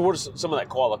 So what are some of that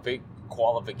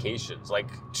qualifications like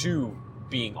to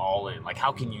being all in? Like,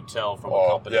 how can you tell from a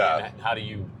company, and how do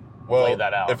you play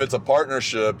that out? If it's a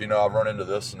partnership, you know, I've run into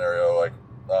this scenario like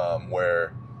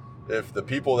where if the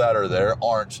people that are there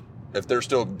if they're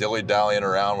still dilly-dallying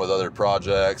around with other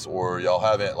projects, or y'all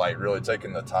haven't like really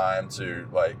taken the time to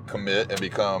like commit and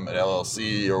become an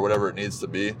LLC or whatever it needs to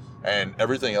be, and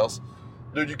everything else,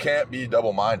 dude, you can't be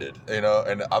double-minded, you know,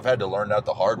 and I've had to learn that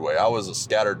the hard way. I was a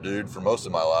scattered dude for most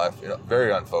of my life, you know,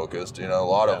 very unfocused, you know,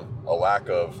 a lack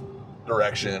of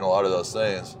direction, a lot of those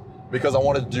things, because I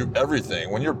wanted to do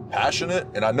everything. When you're passionate,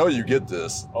 and I know you get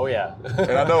this. Oh, yeah.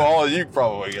 And I know all of you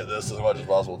probably get this as much as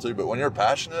possible too, but when you're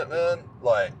passionate, man,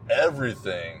 like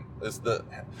everything is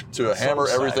to a hammer,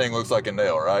 everything looks like a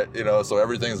nail, right? You know, so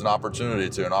everything's an opportunity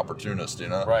to an opportunist, you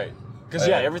know? Right. Because,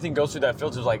 everything goes through that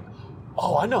filter. It's like,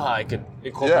 oh, I know how I could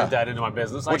incorporate that into my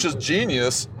business. Which is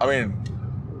genius. I mean,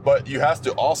 but you have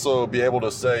to also be able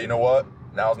to say, you know what,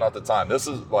 now's not the time. This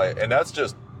is like, and that's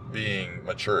just being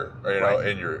mature, you know,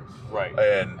 in your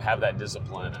and have that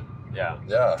discipline, and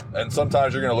and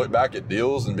sometimes you're gonna look back at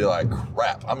deals and be like,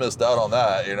 crap, I missed out on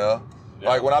that, you know.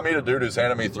 Like when I meet a dude who's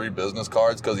handing me 3 business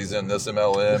cards because he's in this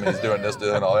MLM and he's doing this,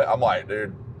 doing all that, I'm like,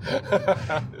 dude,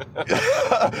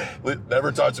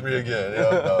 never talk to me again, you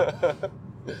know.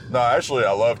 No, actually,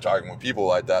 I love talking with people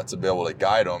like that to be able to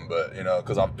guide them, but, you know,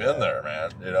 because I've been there,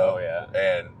 man, you know.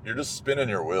 And you're just spinning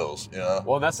your wheels, you know.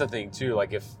 Well, that's the thing too.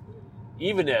 Like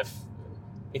even if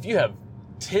you have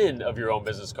 10 of your own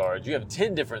business cards, you have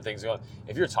 10 different things going.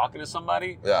 If you're talking to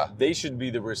somebody, they should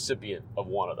be the recipient of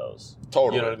one of those.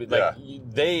 Totally. You know what I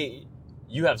mean? Like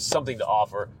you have something to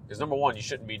offer, because number one, you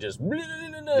shouldn't be just you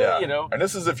know. And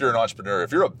this is if you're an entrepreneur.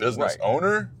 If you're a business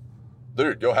owner,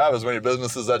 dude, you'll have as many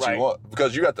businesses that you want,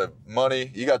 because you got the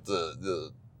money, you got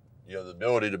the you know, the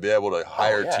ability to be able to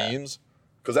hire teams.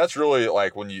 Because that's really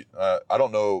like when you I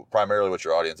don't know primarily what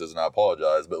your audience is, and I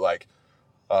apologize, but like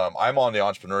I'm on the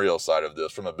entrepreneurial side of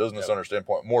this from a business owner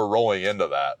standpoint, more rolling into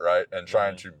that, right? And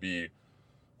trying to be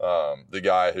the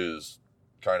guy who's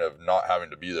kind of not having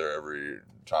to be there every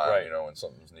time, you know, when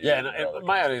something's needed. Yeah, and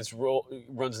my audience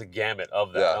runs the gamut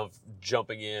of that, of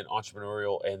jumping in,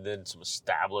 entrepreneurial, and then some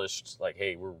established, like,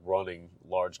 hey, we're running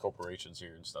large corporations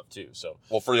here and stuff too. So,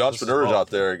 well, for the entrepreneurs out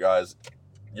there, guys,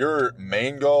 your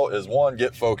main goal is 1,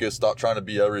 get focused, stop trying to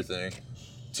be everything.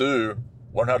 2,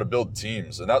 learn how to build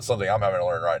teams. And that's something I'm having to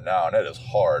learn right now. And it is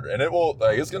hard. And it will,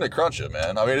 like, it's going to crunch you,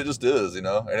 man. I mean, it just is, you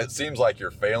know, and it seems like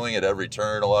you're failing at every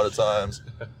turn a lot of times,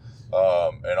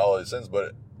 and all these things.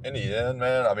 But in the end,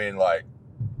 man, I mean, like,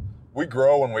 we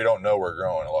grow when we don't know we're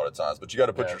growing a lot of times, but you got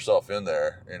to put yourself in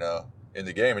there, you know, in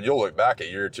the game. And you'll look back a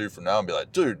year or 2 from now and be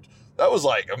like, dude, that was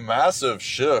like a massive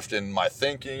shift in my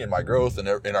thinking and my growth and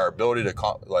in our ability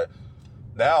to like.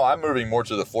 Now I'm moving more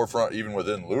to the forefront, even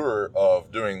within Lure,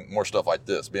 of doing more stuff like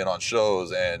this, being on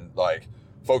shows and like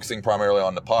focusing primarily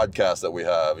on the podcast that we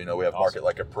have. You know, we have Market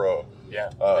Like a Pro,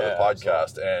 the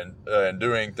podcast, and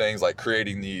doing things like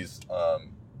creating these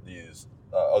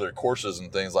other courses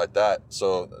and things like that.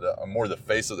 So I'm more the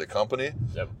face of the company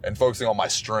and focusing on my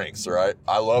strengths, right?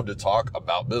 I love to talk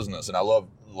about business, and I love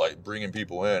like bringing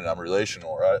people in, and I'm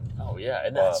relational, right? Oh yeah,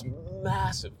 and that's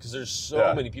massive, because there's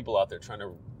so many people out there trying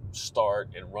to start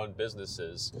and run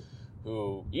businesses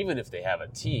who, even if they have a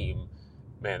team,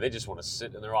 man, they just want to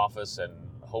sit in their office and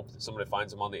hope that somebody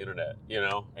finds them on the internet, you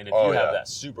know? And if you have that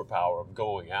superpower of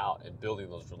going out and building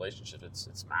those relationships,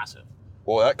 it's massive.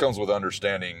 Well, that comes with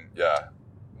understanding,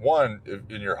 one,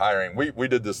 in your hiring, we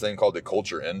did this thing called the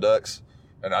culture index,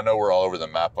 and I know we're all over the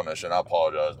map on this, and I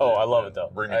apologize. Oh, I love it,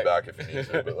 though. Bring me back if you need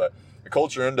to. But like, the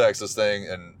culture index, this thing,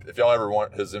 and if y'all ever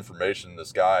want his information,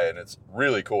 this guy, and it's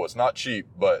really cool. It's not cheap,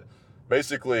 but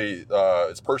basically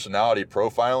it's personality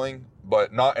profiling,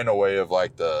 but not in a way of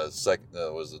like what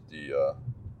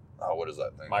is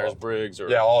that thing? Myers-Briggs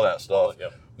or all that stuff.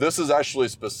 This is actually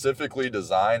specifically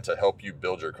designed to help you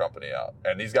build your company out.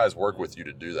 And these guys work with you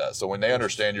to do that. So when they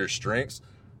understand your strengths,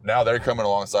 now they're coming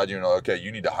alongside you and okay,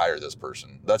 you need to hire this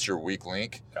person. That's your weak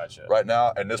link right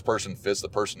now. And this person fits the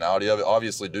personality of it.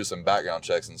 Obviously do some background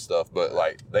checks and stuff, but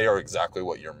like they are exactly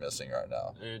what you're missing right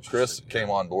now. Chris came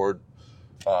on board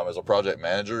as a project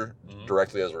manager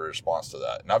directly as a response to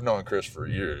that. And I've known Chris for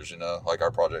years, you know, like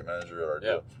our project manager at our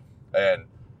deal. And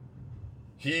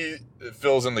he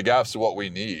fills in the gaps to what we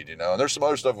need, you know, and there's some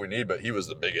other stuff we need, but he was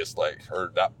the biggest,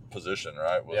 that position,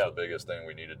 right, was the biggest thing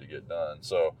we needed to get done.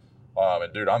 So,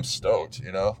 and dude, I'm stoked,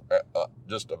 you know,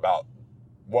 just about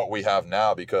what we have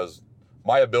now, because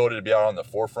my ability to be out on the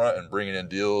forefront and bringing in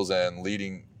deals and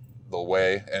leading the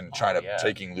way and trying to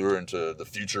taking Lure into the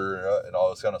future and all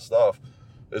this kind of stuff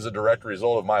is a direct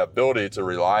result of my ability to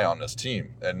rely on this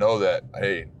team and know that,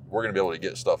 hey, we're going to be able to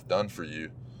get stuff done for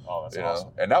you. Oh, that's awesome.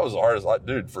 And that was the hardest,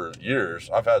 dude, for years.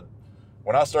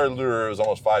 When I started Lure, it was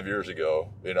almost 5 years ago,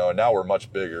 you know, and now we're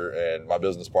much bigger, and my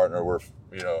business partner, we're,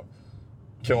 you know,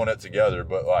 killing it together.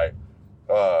 But like,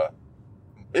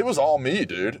 it was all me,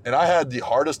 dude. And I had the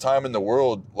hardest time in the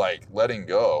world, like letting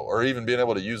go or even being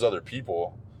able to use other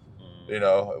people. You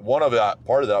know,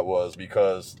 part of that was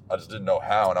because I just didn't know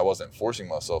how, and I wasn't forcing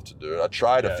myself to do it. I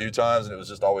tried a few times, and it was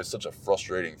just always such a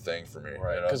frustrating thing for me.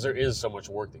 Right, because there is so much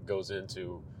work that goes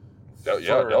into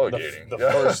delegating. You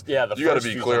got to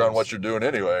be clear on what you're doing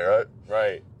anyway, right?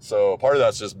 Right. So part of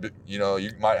that's just, you know,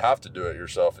 you might have to do it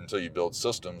yourself until you build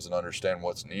systems and understand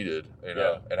what's needed, you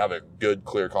know, and have a good,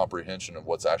 clear comprehension of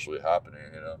what's actually happening,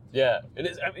 you know? Yeah. And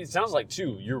it sounds like,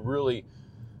 too, you're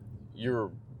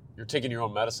taking your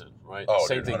own medicine, right? Oh,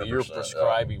 Same dude, thing that you're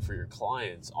prescribing for your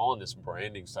clients on this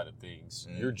branding side of things.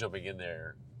 You're jumping in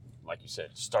there, like you said,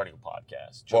 starting a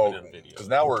podcast, jumping in video. Because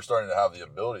now we're starting to have the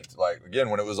ability to, like,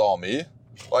 again, when it was all me,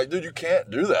 like, dude, you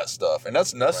can't do that stuff. And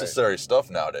that's necessary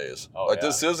stuff nowadays.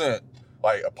 This isn't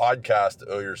like a podcast,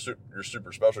 you're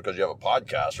super special because you have a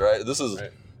podcast, right? This is,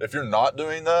 if you're not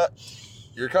doing that,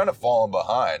 you're kind of falling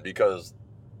behind, because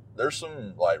there's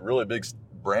some, like, really big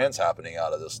brands happening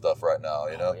out of this stuff right now,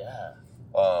 you know?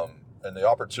 And the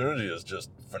opportunity is just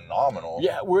phenomenal.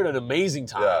 Yeah, we're at an amazing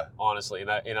time, honestly.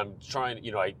 And I'm trying,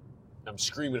 you know, I'm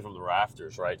screaming from the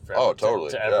rafters, right?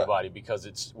 Totally. To everybody,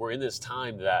 because we're in this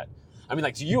time that, I mean,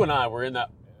 like, to you and I, we're in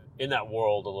that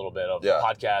world a little bit of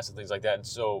podcasts and things like that. And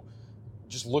so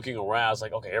just looking around, it's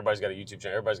like, okay, everybody's got a YouTube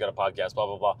channel, everybody's got a podcast, blah,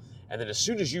 blah, blah. And then as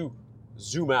soon as you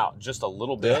zoom out just a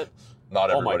little bit, not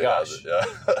everybody has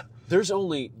it.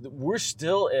 We're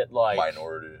still at like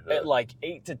minority, at like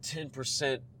 8 to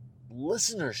 10%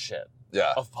 listenership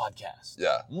of podcasts.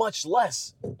 Much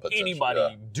less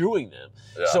anybody doing them.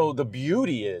 So the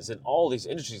beauty is, in all these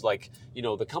industries, like, you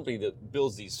know, the company that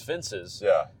builds these fences,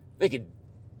 they could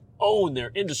own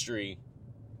their industry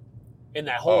in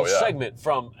that whole segment,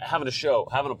 from having a show,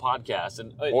 having a podcast,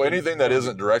 and anything that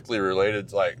isn't directly related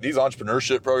to, like, these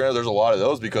entrepreneurship programs. There's a lot of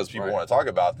those because people want to talk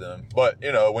about them. But,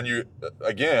 you know,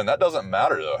 that doesn't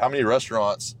matter though. How many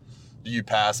restaurants do you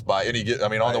pass by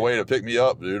on the way to pick me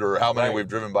up, dude, or how many we've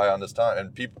driven by on this time,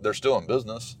 and people, they're still in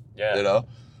business, you know?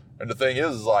 And the thing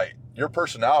is like, your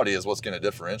personality is what's going to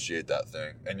differentiate that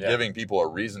thing, and giving people a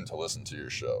reason to listen to your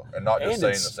show, and not just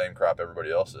saying the same crap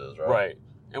everybody else is, right? Right.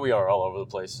 And we are all over the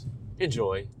place.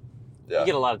 Enjoy. You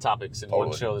get a lot of topics in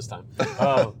one show this time.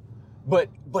 But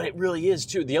it really is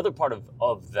too. The other part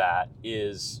of that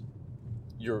is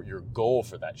your goal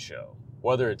for that show,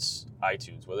 whether it's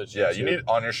iTunes, whether it's YouTube. You need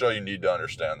on your show. You need to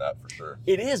understand that for sure.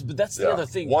 It is, but that's the other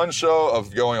thing. One show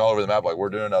of going all over the map, like we're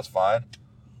doing, that's fine.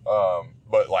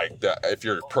 But like if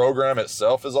your program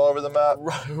itself is all over the map,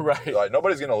 right? Like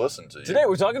nobody's gonna listen to you. Today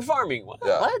we're talking farming.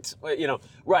 What? You know,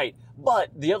 right?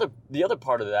 But the other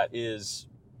part of that is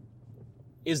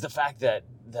the fact that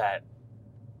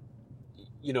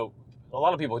you know, a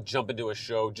lot of people jump into a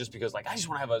show just because, like, I just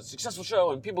want to have a successful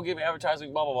show and people give me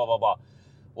advertising, blah, blah, blah, blah, blah.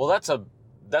 Well, that's a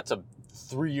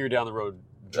 3-year down the road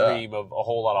dream of a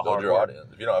whole lot of hard work. Audience.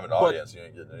 If you don't have an audience, you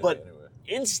ain't getting anything anyway.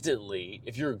 Instantly,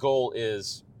 if your goal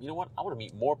is, you know what, I want to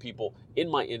meet more people in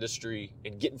my industry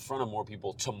and get in front of more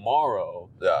people tomorrow.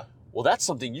 Yeah. Well, that's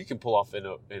something you can pull off in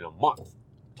a month.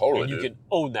 Totally, and you can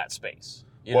own that space.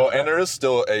 And there is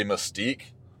still a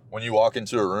mystique when you walk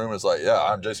into a room. It's like, yeah,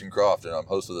 I'm Jason Croft and I'm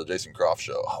host of the Jason Croft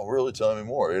Show. Oh, really? Tell me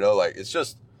more. Like, it's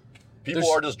just people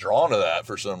are just drawn to that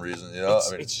for some reason.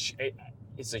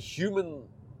 It's a human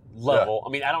level. Yeah.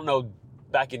 I mean, I don't know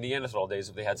back in Neanderthal days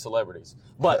if they had celebrities,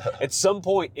 but at some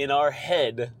point in our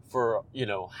head for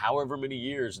however many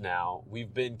years now,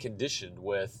 we've been conditioned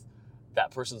with that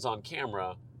person's on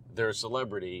camera, they're a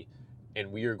celebrity,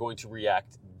 and we are going to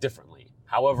react differently.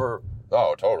 However,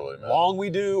 totally, man. long we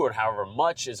do, or however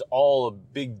much, is all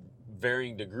of big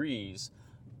varying degrees.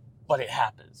 But it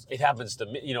happens. It happens to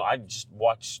me. I just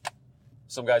watched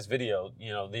some guy's video,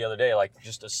 the other day, like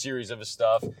just a series of his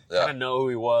stuff. Kind of know who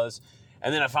he was,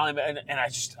 and then I finally met, and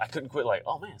I couldn't quit. Like,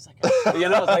 oh man, it's that guy.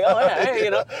 It's like, oh yeah, hey,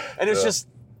 and it's just.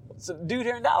 It's a dude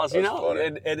here in Dallas,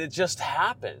 and it just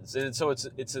happens, and so it's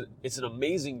an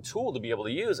amazing tool to be able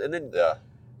to use. And then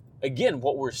again,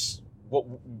 what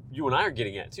you and I are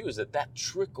getting at too is that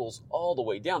trickles all the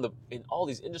way down in all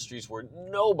these industries where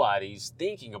nobody's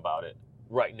thinking about it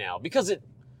right now because it's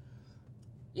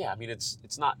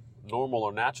not normal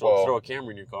or natural to throw a camera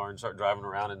in your car and start driving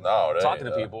around and talking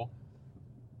to people,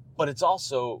 but it's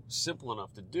also simple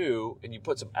enough to do, and you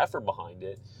put some effort behind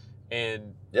it.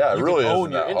 And it really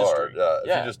isn't that hard. If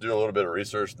you just do a little bit of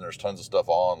research, and there's tons of stuff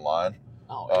all online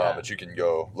that you can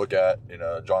go look at.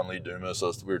 John Lee Dumas,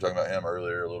 we were talking about him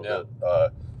earlier a little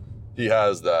bit. He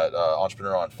has that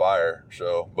Entrepreneur on Fire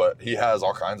show, but he has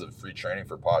all kinds of free training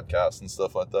for podcasts and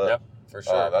stuff like that. Yep, for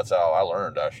sure. That's how I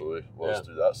learned, actually, was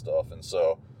through that stuff. And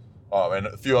so, and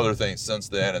a few other things since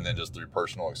then, and then just through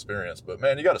personal experience. But,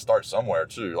 man, you got to start somewhere,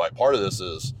 too. Like, part of this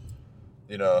is,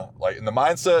 like, in the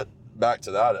mindset, back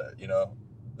to that,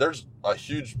 there's a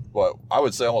huge, I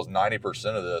would say almost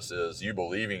 90% of this is you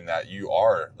believing that you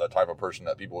are the type of person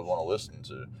that people would want to listen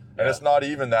to. And it's not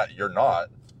even that you're not,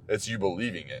 it's you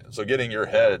believing it. So getting your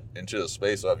head into the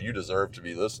space of you deserve to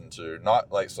be listened to,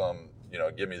 not like some,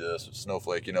 give me this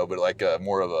snowflake, but like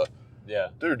more of a,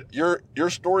 dude, your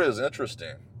story is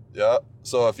interesting. Yeah.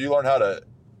 So if you learn how to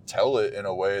tell it in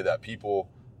a way that people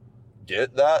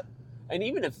get that, and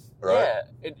even if,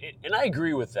 and I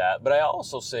agree with that, but I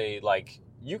also say, like,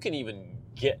 you can even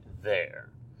get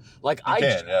there. Like,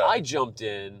 I jumped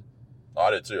in.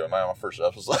 I did too. My first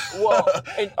episode. Well,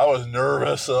 I was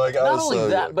nervous. So like, not only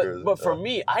that, but for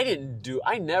me,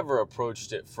 I never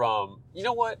approached it from, you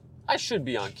know what, I should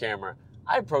be on camera.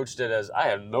 I approached it as I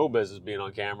have no business being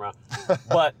on camera,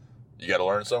 but. You got to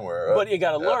learn somewhere. Right? But you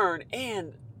got to learn,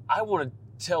 and I want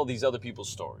to tell these other people's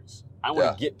stories. I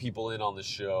want to get people in on the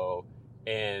show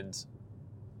and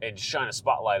shine a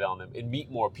spotlight on them and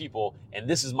meet more people, and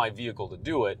this is my vehicle to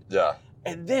do it. Yeah.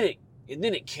 And then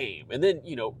it came. And then,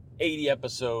 80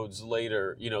 episodes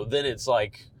later, then it's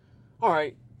like, all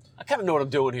right, I kind of know what I'm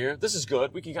doing here. This is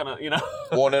good. We can kind of,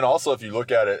 Well, and then also if you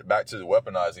look at it back to the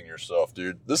weaponizing yourself,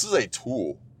 dude, this is a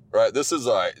tool, right? This is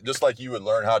just like you would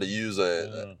learn how to use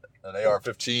an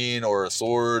AR-15 or a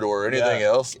sword or anything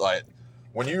else, like,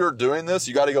 when you're doing this,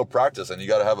 you got to go practice, and you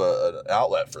got to have an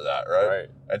outlet for that, right?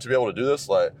 And to be able to do this,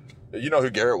 like, you know who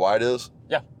Garrett White is?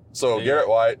 Yeah. So Garrett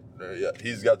White,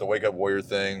 he's got the Wake Up Warrior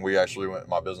thing. We actually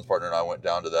my business partner and I went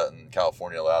down to that in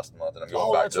California last month, and I'm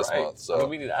going back this month. So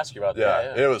we need to ask you about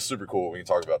that. Yeah, it was super cool. We can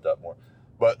talk about that more.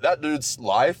 But that dude's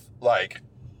life, like,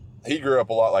 he grew up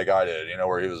a lot like I did,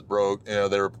 where he was broke.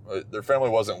 Their family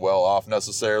wasn't well off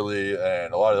necessarily,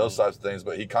 and a lot of those types of things.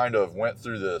 But he kind of went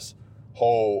through this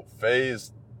whole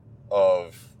phase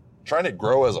of trying to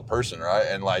grow as a person, right?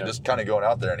 And just kind of going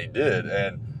out there, and he did.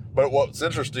 But what's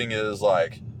interesting is,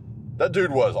 like, that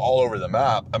dude was all over the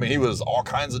map. I mean, he was all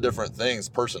kinds of different things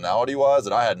personality wise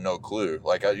that I had no clue.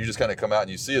 Like, you just kind of come out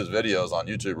and you see his videos on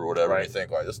YouTube or whatever, and you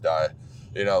think, like, this guy,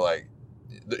 like,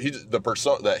 the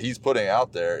persona that he's putting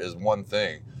out there is one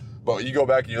thing. But you go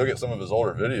back and you look at some of his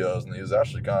older videos, and he's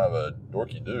actually kind of a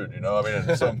dorky dude, I mean,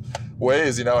 in some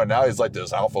ways, and now he's like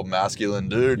this alpha masculine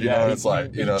dude, and it's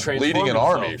like, leading an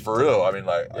army for real. I mean,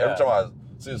 like, every time I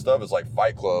see his stuff, it's like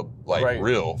Fight Club, like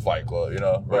real Fight Club,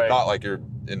 but not like you're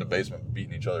in the basement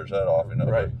beating each other's head off,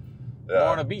 Right. But, More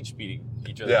on a beach beating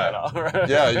each other's head off.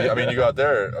 I mean, you go out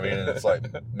there, I mean, it's like,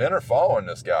 men are following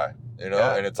this guy, and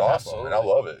it's awesome. Absolutely. And I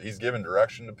love it. He's giving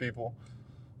direction to people.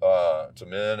 to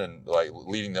men and like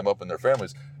leading them up in their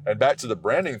families. And back to the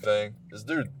branding thing is,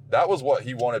 dude, that was what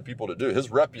he wanted people to do. His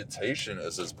reputation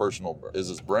is his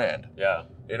brand. Yeah.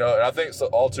 You know, and I think so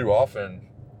all too often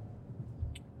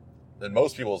in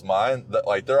most people's mind that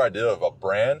like their idea of a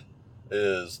brand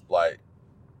is like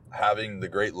having the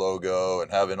great logo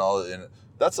and having all and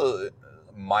that's a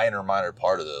minor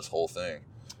part of this whole thing.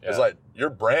 Yeah. It's like your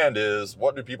brand is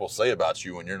what do people say about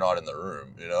you when you're not in the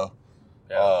room, you know?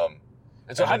 Yeah.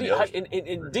 And so how do you,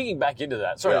 in digging back into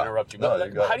that, sorry to interrupt you,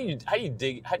 but how do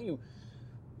you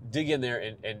dig in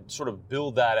there and sort of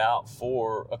build that out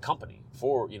for a company,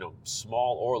 for, you know,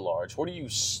 small or large? Where do you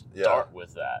start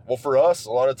with that? Well, for us,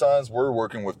 a lot of times we're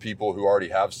working with people who already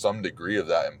have some degree of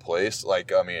that in place.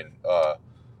 Like, I mean,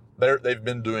 they've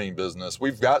been doing business.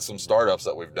 We've got some startups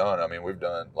that we've done. I mean,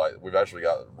 we've actually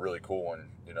got a really cool one,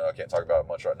 you know, I can't talk about it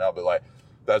much right now, but like,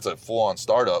 that's a full-on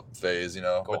startup phase, you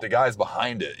know, cool. But the guys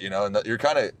behind it, you know, and you're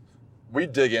kind of, we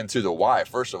dig into the why,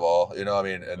 first of all, you know, I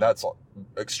mean, and that's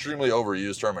extremely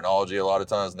overused terminology a lot of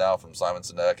times now from Simon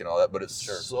Sinek and all that, but it's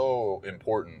so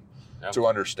important to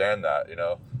understand that, you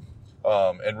know,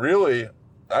 and really,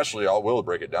 actually, I will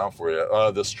break it down for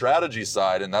you. The strategy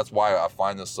side, and that's why I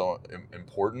find this so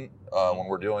important when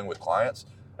we're dealing with clients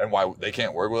and why they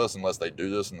can't work with us unless they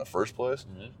do this in the first place,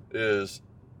 is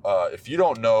if you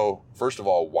don't know, first of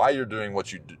all, why you're doing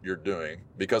what you're doing,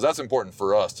 because that's important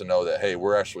for us to know that, hey,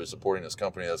 we're actually supporting this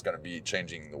company that's going to be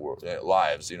changing the world,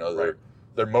 lives. You know,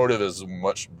 their motive is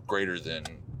much greater than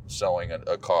selling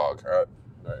a cog,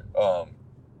 right?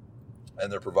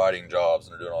 And they're providing jobs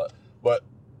and they're doing all that. But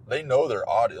they know their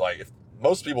audience. Like, if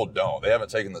most people don't, they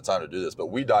haven't taken the time to do this. But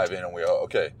we dive in and we go,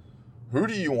 okay, who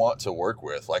do you want to work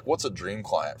with? Like, what's a dream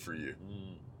client for you?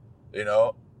 You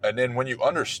know. And then when you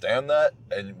understand that,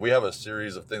 and we have a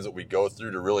series of things that we go through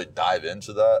to really dive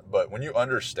into that, but when you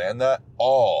understand that,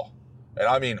 and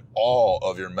I mean all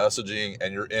of your messaging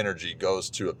and your energy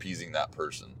goes to appeasing that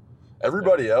person.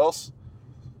 Everybody else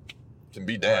can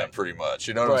be damned pretty much.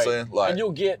 You know what I'm saying? Like, and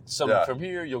you'll get some from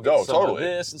here, you'll get some of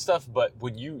this and stuff, but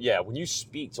when you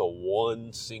speak to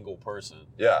one single person,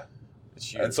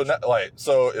 it's huge. And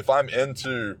so if I'm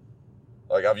into,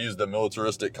 like, I've used the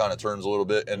militaristic kind of terms a little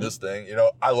bit in this thing, you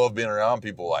know, I love being around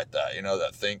people like that, you know,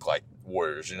 that think like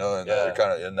warriors, you know, and they're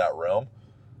kind of in that realm.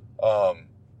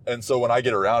 And so when I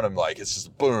get around them, like, it's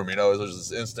just boom, you know, there's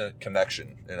this instant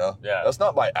connection, you know? Yeah. That's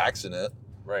not by accident,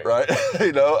 right?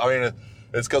 You know, I mean,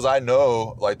 it's because I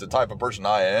know, like, the type of person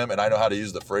I am, and I know how to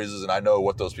use the phrases, and I know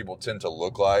what those people tend to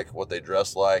look like, what they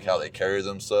dress like, how they carry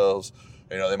themselves.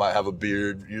 You know, they might have a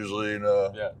beard usually, you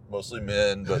know, mostly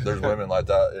men, but there's women like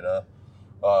that, you know?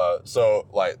 So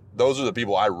like those are the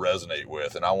people I resonate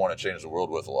with and I want to change the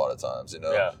world with a lot of times, you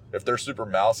know. Yeah. If they're super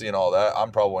mousy and all that, I'm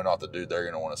probably not the dude they're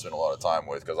going to want to spend a lot of time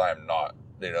with, because I am not,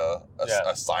 you know,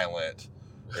 a silent,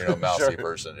 you know, mousy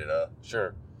person, you know.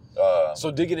 Sure.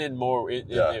 So digging in more,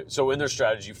 so in their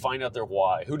strategy, you find out their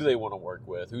why. Who do they want to work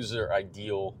with? Who's their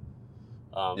ideal?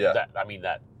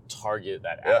 That target.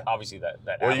 Obviously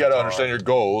that. Well, you got to understand your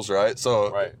goals, right?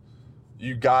 So.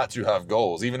 You got to have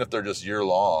goals, even if they're just year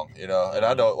long, you know? And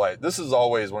I know, like, this is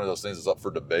always one of those things that's up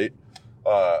for debate.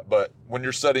 But when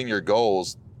you're setting your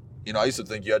goals, you know, I used to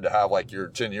think you had to have, like, your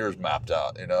 10 years mapped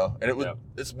out, you know? And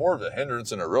it's more of a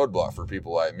hindrance and a roadblock for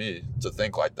people like me to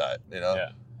think like that, you know?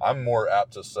 Yeah. I'm more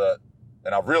apt to set,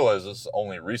 and I've realized this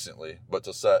only recently, but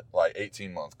to set, like,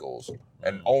 18-month goals.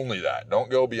 And only that.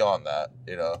 Don't go beyond that,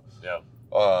 you know? Yeah.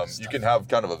 You can have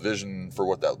kind of a vision for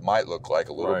what that might look like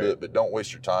a little bit, but don't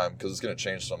waste your time because it's going to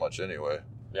change so much anyway.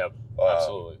 Yep,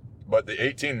 absolutely. But the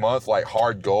 18-month, like,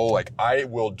 hard goal, like, I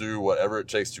will do whatever it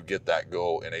takes to get that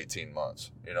goal in 18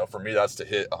 months. You know, for me, that's to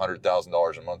hit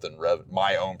 $100,000 a month in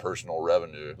my own personal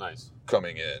revenue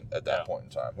coming in at that point in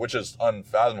time, which is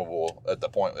unfathomable at the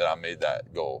point that I made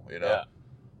that goal, you know,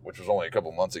 which was only a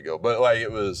couple months ago. But, like, it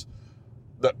was...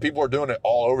 that people are doing it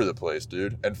all over the place,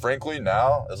 dude. And frankly,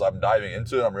 now, as I'm diving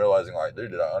into it, I'm realizing, like, dude,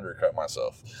 did I undercut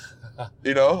myself?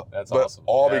 You know? That's awesome.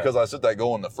 All because I set that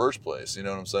goal in the first place. You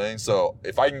know what I'm saying? So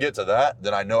if I can get to that,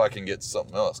 then I know I can get to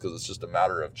something else, because it's just a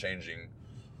matter of changing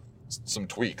some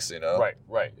tweaks, you know?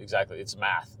 Right, exactly. It's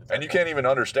math. And you can't even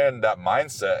understand that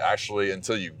mindset, actually,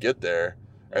 until you get there.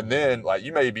 And then, like,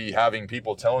 you may be having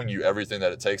people telling you everything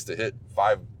that it takes to hit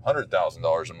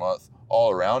 $500,000 a month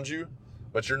all around you,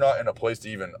 but you're not in a place to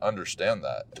even understand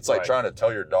that. It's like trying to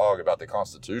tell your dog about the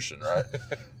Constitution, right?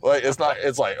 Like, it's not,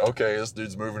 it's like, okay, this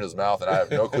dude's moving his mouth and I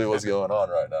have no clue what's going on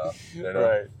right now. You know?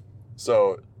 Right.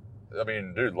 So, I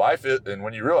mean, dude, life is, and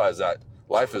when you realize that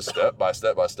life is step by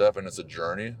step by step and it's a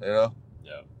journey, you know?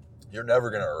 Yeah. You're never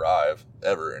going to arrive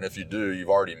ever. And if you do, you've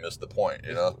already missed the point,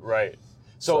 you know? Right.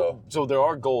 So there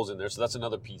are goals in there. So that's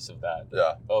another piece of that.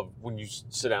 Yeah. Of when you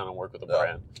sit down and work with a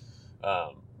brand.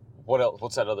 What else?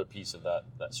 What's that other piece of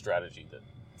that strategy that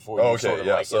before you sort of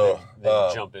like so then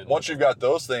you jump in? Once you've got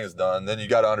those things done, then you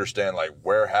got to understand like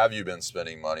where have you been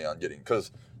spending money on getting,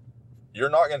 because you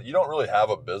don't really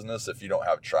have a business if you don't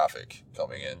have traffic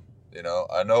coming in. You know,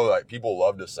 I know like people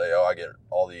love to say, oh, I get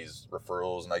all these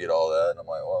referrals and I get all that, and I'm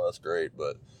like, well, that's great,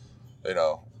 but you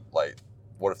know, like,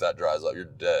 what if that dries up? You're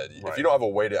dead. Right. If you don't have a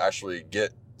way to actually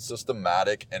get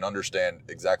systematic and understand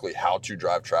exactly how to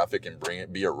drive traffic and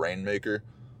be a rainmaker,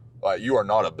 you are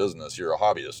not a business. You're a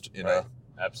hobbyist, you know?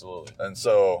 Absolutely. And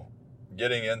so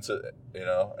getting into, you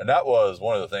know, and that was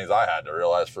one of the things I had to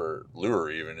realize for Lure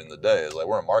even in the day is like,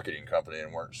 we're a marketing company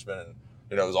and we're spending,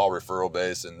 you know, it was all referral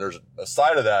based. And there's a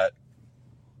side of that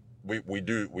we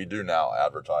do now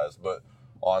advertise, but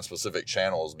on specific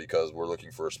channels because we're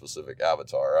looking for a specific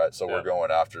avatar, right? So we're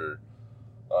going after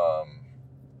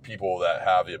people that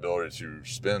have the ability to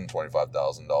spend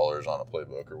 $25,000 on a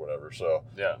playbook or whatever. So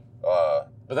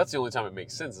but that's the only time it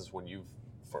makes sense is when you've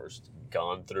first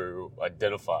gone through,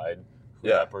 identified who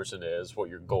that person is, what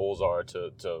your goals are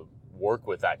to work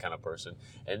with that kind of person,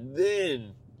 and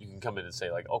then you can come in and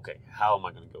say like, okay, how am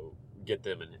I going to go get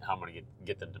them, and how am I going to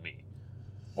get them to me?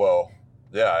 Well,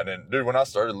 yeah, and then, dude, when I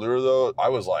started Lure, though, I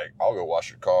was like, I'll go wash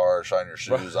your car, shine your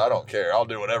shoes. I don't care. I'll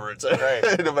do whatever it takes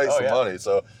to make some money.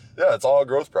 So, yeah, it's all a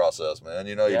growth process, man.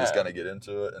 You know, you just got to get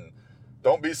into it. And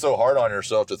don't be so hard on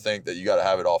yourself to think that you got to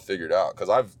have it all figured out. Because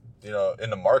I've, you know, in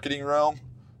the marketing realm,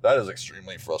 that is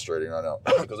extremely frustrating right now.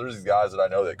 Because there's these guys that I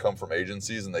know that come from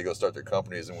agencies and they go start their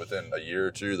companies, and within a year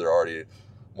or two, they're already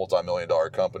multi-million-dollar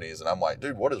companies, and I'm like,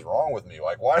 dude, what is wrong with me?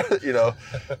 Like, why, you know,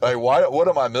 like, why, what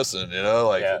am I missing? You know,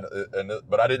 like,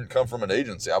 but I didn't come from an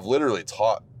agency. I've literally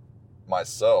taught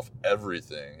myself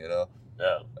everything, you know?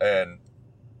 Yeah. And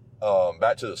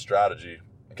back to the strategy.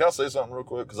 Can I say something real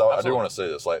quick? Because I do want to say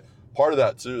this. Like, part of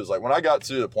that, too, is like, when I got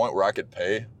to the point where I could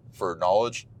pay for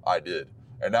knowledge, I did.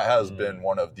 And that has been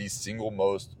one of the single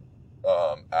most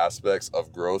aspects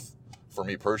of growth for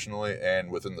me personally and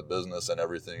within the business and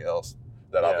everything else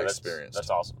that I've experienced. That's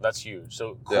awesome. That's huge.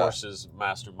 So courses,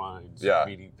 masterminds,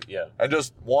 meeting, And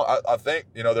just one, I think,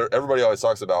 you know, everybody always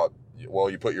talks about, well,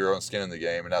 you put your own skin in the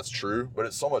game, and that's true, but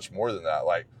it's so much more than that.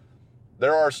 Like,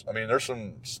 there's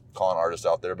some con artists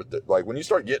out there, but like when you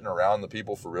start getting around the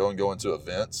people for real and going to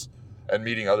events and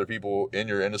meeting other people in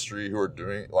your industry who are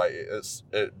doing, like,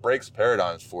 it breaks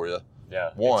paradigms for you.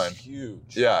 Yeah. One, it's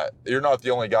huge. Yeah. You're not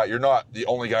the only guy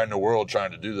in the world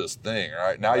trying to do this thing,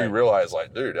 right? Now you realize,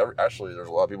 like, dude, actually there's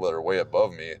a lot of people that are way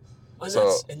above me. And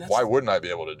so why wouldn't I be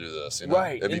able to do this? You know?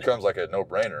 Right. It becomes like a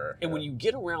no-brainer. And when you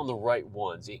get around the right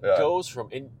ones, it goes from,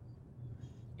 and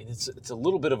it's a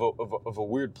little bit of a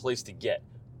weird place to get,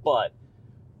 but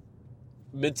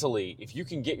mentally, if you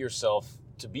can get yourself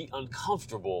to be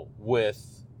uncomfortable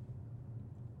with,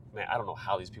 man, I don't know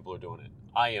how these people are doing it.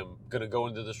 I am going to go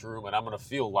into this room and I'm going to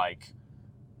feel like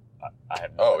I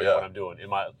have no idea what I'm doing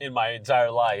in my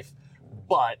entire life.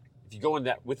 But if you go in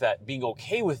that with that, being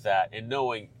okay with that and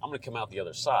knowing I'm going to come out the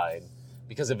other side,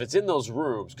 because if it's in those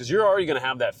rooms, because you're already going to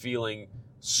have that feeling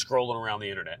scrolling around the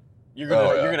internet. You're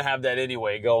gonna have that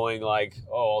anyway, going like,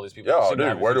 oh, all these people. Yeah,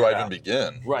 dude, where do I even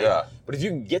begin? Right. Yeah. But if you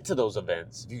can get to those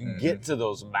events, if you can get to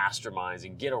those masterminds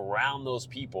and get around those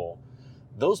people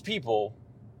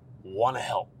want to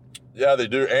help. Yeah, they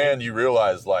do, and you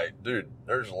realize, like, dude,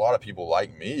 there's a lot of people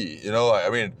like me. You know, like, I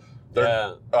mean,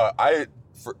 that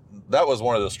was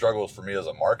one of the struggles for me as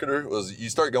a marketer. Was you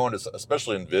start going to,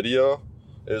 especially in video,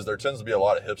 is there tends to be a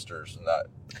lot of hipsters in that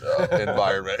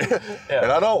environment,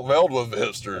 and I don't meld with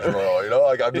hipsters, bro. You know,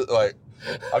 like I'm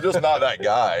just not that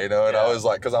guy. You know, and I was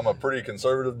like, because I'm a pretty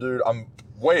conservative dude. I'm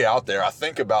way out there. I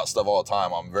think about stuff all the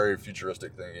time. I'm very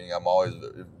futuristic thinking. I'm always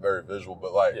very visual,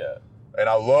 but like. Yeah. And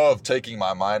I love taking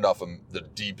my mind off of the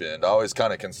deep end. I always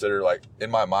kind of consider, like, in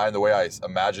my mind, the way I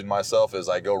imagine myself is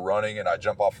I go running and I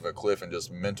jump off of a cliff and just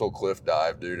mental cliff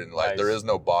dive, dude. And, like, there is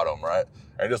no bottom, right?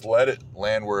 And just let it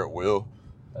land where it will,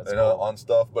 on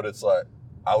stuff. But it's like,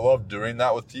 I love doing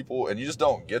that with people, and you just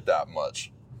don't get that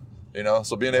much, you know?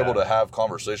 So being able to have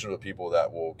conversations with people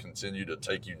that will continue to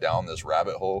take you down this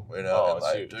rabbit hole, you know? And,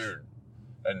 like, huge. Dude.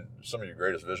 And some of your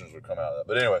greatest visions would come out of that.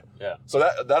 But anyway, so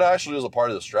that actually is a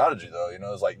part of the strategy, though. You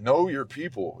know, it's like, know your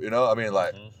people. You know, I mean,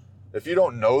 like, if you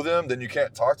don't know them, then you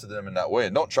can't talk to them in that way.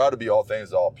 And don't try to be all things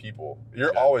to all people.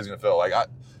 You're always going to feel like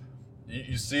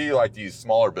you see like these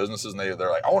smaller businesses, and they're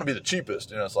like, I want to be the cheapest.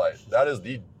 You know, it's like, that is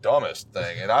the dumbest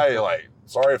thing. And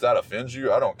sorry if that offends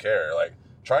you. I don't care. Like,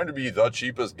 trying to be the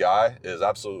cheapest guy is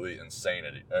absolutely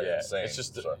insanity. Insane. It's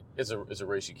just it's a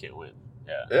race you can't win.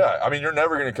 Yeah. Yeah. I mean, you're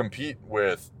never going to compete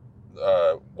with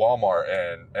Walmart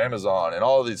and Amazon and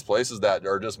all of these places that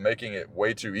are just making it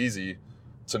way too easy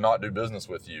to not do business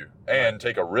with you and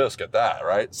take a risk at that,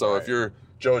 right? So if you're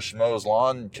Joe Schmo's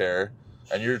Lawn Care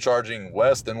and you're charging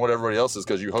less than what everybody else is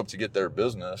because you hope to get their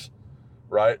business,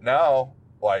 right? Now,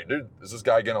 like, dude, is this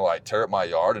guy gonna like tear up my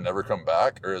yard and never come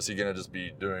back, or is he gonna just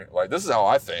be doing like, this is how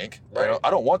I think? Right. You know, I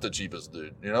don't want the cheapest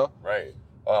dude, you know? Right.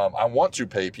 I want to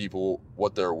pay people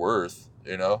what they're worth,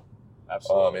 you know?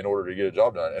 Absolutely. In order to get a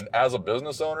job done. And as a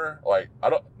business owner, like, I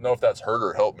don't know if that's hurt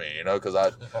or helped me, you know, because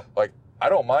I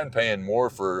don't mind paying more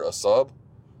for a sub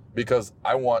because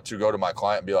I want to go to my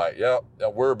client and be like, yeah,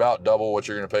 we're about double what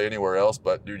you're going to pay anywhere else,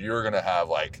 but dude, you're going to have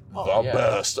like the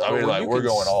best. I mean, like, we're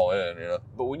going all in, you know.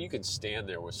 But when you can stand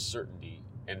there with certainty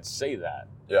and say that,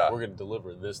 we're going to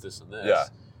deliver this, and this,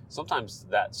 sometimes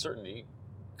that certainty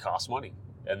costs money.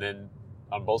 And then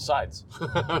on both sides.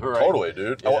 Right? Totally,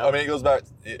 dude. Yeah. I mean, it goes back,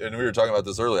 and we were talking about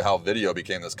this earlier, how video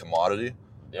became this commodity.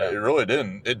 Yeah. It really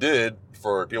didn't. It did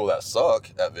for people that suck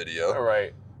at video.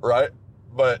 Right. Right?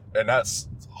 And that's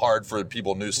hard for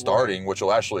people new starting, which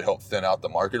will actually help thin out the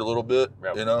market a little bit,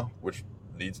 you know, which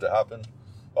needs to happen.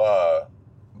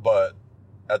 But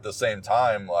at the same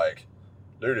time, like,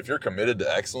 dude, if you're committed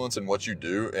to excellence in what you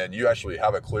do and you actually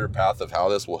have a clear path of how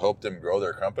this will help them grow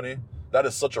their company, that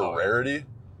is such a rarity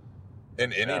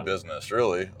in any business,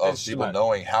 really, of people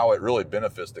knowing how it really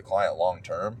benefits the client long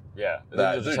term. Yeah.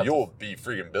 That, dude, you'll be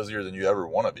freaking busier than you ever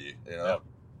want to be, you know? Yep.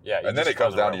 Yeah. And then it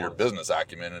comes down to your business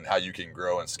acumen and how you can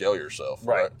grow and scale yourself.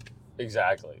 Right.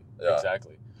 Exactly. Yeah.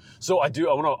 Exactly. So I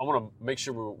want to make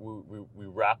sure we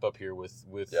wrap up here with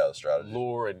the strategy,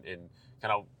 lure and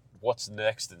kind of what's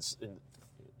next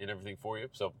and everything for you.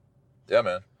 So yeah,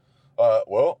 man.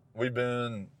 Well, we've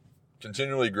been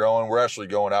continually growing. We're actually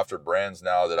going after brands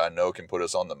now that I know can put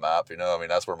us on the map. You know, I mean,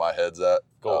 that's where my head's at.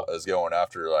 Cool. Is going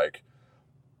after like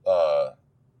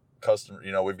customer.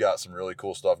 You know, we've got some really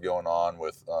cool stuff going on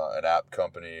with an app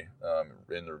company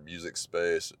in the music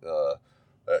space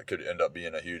that could end up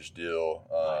being a huge deal.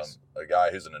 Nice. A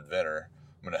guy who's an inventor.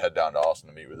 I'm going to head down to Austin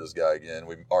to meet with this guy again.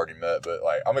 We've already met, but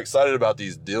like, I'm excited about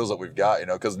these deals that we've got, you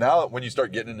know, because now when you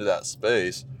start getting into that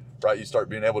space, right, you start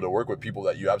being able to work with people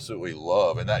that you absolutely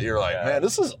love and that you're like, man,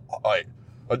 this is like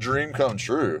a dream come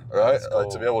true, right?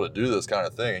 Cool. To be able to do this kind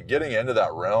of thing and getting into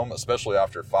that realm, especially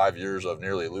after 5 years of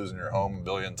nearly losing your home a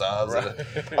billion times. Right.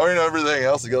 I mean, everything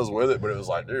else that goes with it, but it was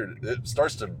like, dude, it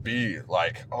starts to be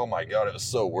like, oh my God, it was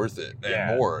so worth it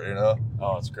and more, you know?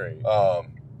 Oh, it's great.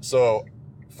 So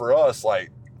for us,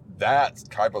 like that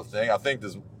type of thing, I think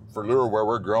this for Lure, where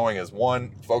we're growing is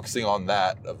one, focusing on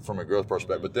that from a growth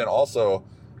perspective, but then also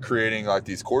creating like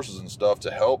these courses and stuff to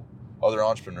help other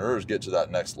entrepreneurs get to that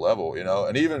next level, you know,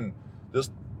 and even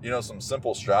just, you know, some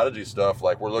simple strategy stuff.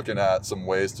 Like we're looking at some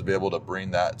ways to be able to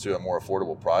bring that to a more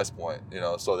affordable price point, you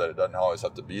know, so that it doesn't always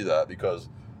have to be that, because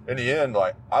in the end,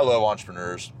 like I love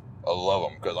entrepreneurs. I love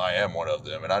them because I am one of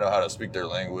them and I know how to speak their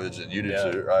language and you do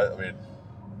too, right? I mean,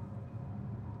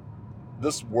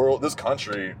 this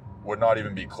country would not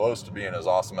even be close to being as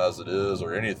awesome as it is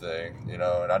or anything, you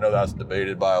know, and I know that's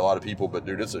debated by a lot of people, but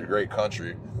dude, it's a great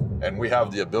country and we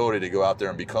have the ability to go out there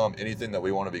and become anything that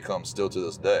we want to become still to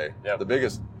this day. Yep. The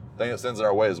biggest thing that stands in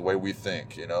our way is the way we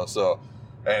think, you know, so,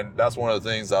 and that's one of the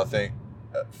things I think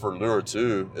for Lure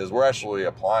too, is we're actually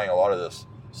applying a lot of this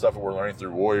stuff that we're learning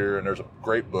through Warrior, and there's a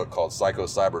great book called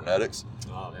Psycho-Cybernetics.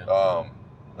 Oh, yeah.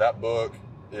 That book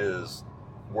is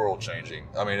world changing.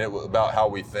 I mean, it was about how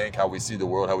we think, how we see the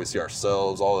world, how we see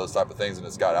ourselves, all those type of things, and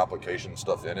it's got application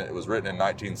stuff in it. It was written in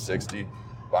 1960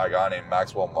 by a guy named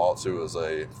Maxwell Maltz, who was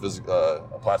a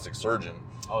plastic surgeon.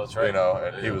 Oh, that's right. You know,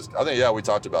 and he was, I think, we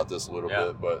talked about this a little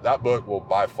bit, but that book will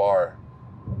by far,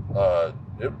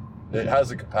 it has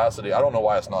the capacity. I don't know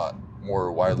why it's not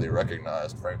more widely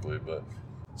recognized, frankly, but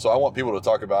so I want people to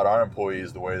talk about our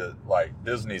employees the way that like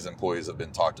Disney's employees have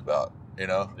been talked about. You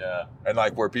know? Yeah. And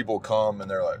like where people come and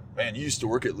they're like, man, you used to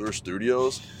work at Lure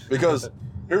Studios? Because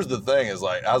here's the thing is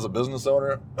like, as a business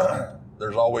owner,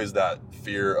 there's always that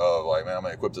fear of like, man, I'm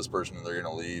going to equip this person and they're going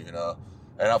to leave, you know?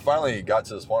 And I finally got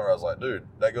to this point where I was like, dude,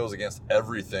 that goes against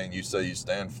everything you say you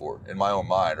stand for in my own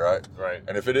mind, right? Right.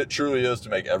 And if it truly is to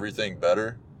make everything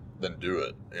better, then do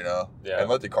it, you know? Yeah. And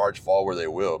let the cards fall where they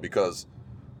will, because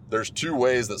there's two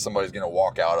ways that somebody's going to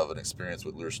walk out of an experience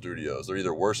with Lure Studios. They're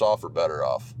either worse off or better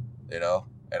off. You know,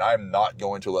 and I'm not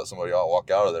going to let somebody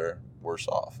walk out of there worse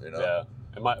off, you know? Yeah.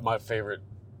 And my favorite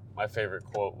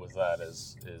quote with that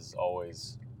is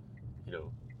always, you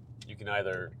know, you can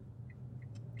either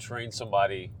train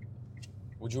somebody.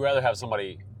 Would you rather have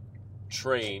somebody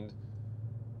trained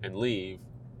and leave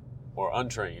or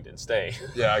untrained and stay?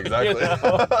 Yeah, exactly. You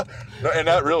know? And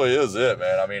that really is it,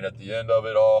 man. I mean, at the end of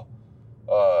it all,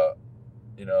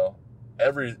 you know,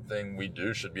 everything we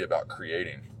do should be about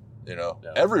creating, you know,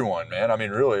 everyone, man. I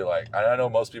mean, really, like, I know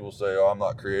most people say, oh, I'm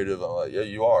not creative. I'm like, yeah,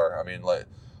 you are. I mean, like,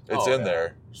 it's in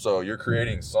there. So you're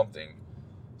creating something.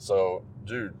 So,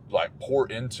 dude, like, pour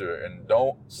into it and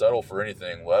don't settle for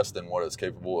anything less than what it's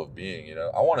capable of being, you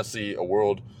know. I want to see a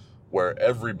world where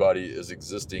everybody is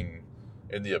existing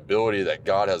in the ability that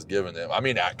God has given them. I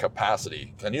mean, at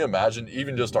capacity. Can you imagine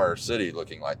even just our city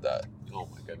looking like that? Oh,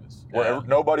 my goodness. Where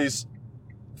nobody's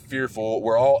fearful.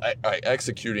 We're all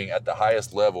executing at the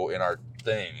highest level in our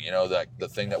thing, you know, that the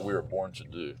thing that we were born to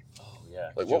do. Oh,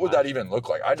 yeah. Like, what would that even look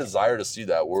like? I desire to see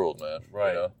that world, man. Right.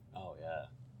 You know? Oh, yeah.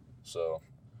 So,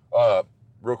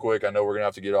 real quick, I know we're going to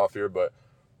have to get off here, but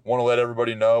want to let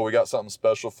everybody know we got something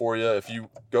special for you. If you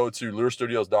go to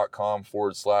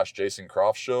lurestudios.com/Jason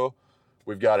Croft Show,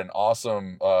 we've got an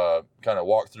awesome kind of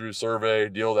walkthrough survey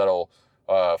deal that'll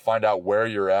find out where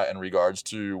you're at in regards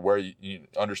to where you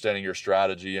understanding your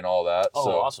strategy and all that. Oh,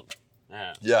 so, awesome.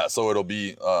 Yeah. Yeah, so it'll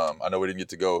be, I know we didn't get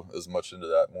to go as much into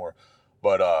that more,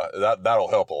 but that'll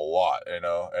help a lot, you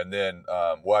know. And then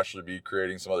we'll actually be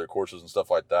creating some other courses and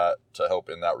stuff like that to help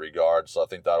in that regard. So I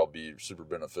think that'll be super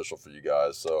beneficial for you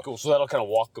guys. So cool. So that'll kind of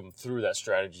walk them through that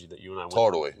strategy that you and I went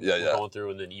going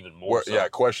through, and then even more. Yeah,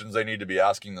 questions they need to be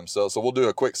asking themselves. So we'll do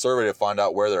a quick survey to find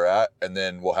out where they're at, and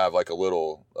then we'll have like a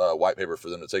little white paper for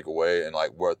them to take away and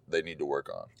like what they need to work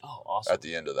on. Oh, awesome. At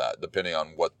the end of that, depending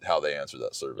on how they answer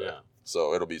that survey. Yeah.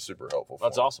 So it'll be super helpful.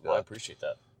 That's awesome. Yeah. I appreciate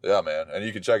that. Yeah, man. And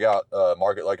you can check out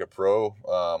Market Like a Pro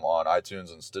on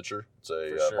iTunes and Stitcher. It's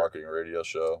a marketing radio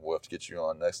show. We'll have to get you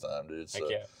on next time, dude. So,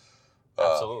 heck yeah.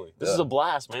 Absolutely. This is a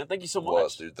blast, man. Thank you so much. It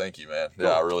was, dude. Thank you, man. Cool.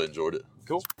 Yeah, I really enjoyed it.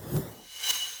 Cool.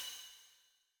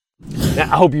 Now,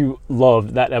 I hope you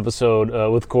loved that episode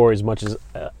with Cory as much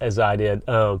as I did.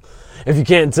 If you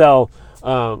can't tell,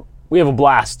 we have a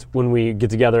blast when we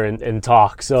get together and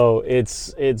talk. So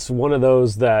it's one of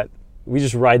those that we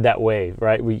just ride that wave,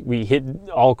 right? We hit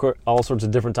all sorts of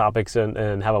different topics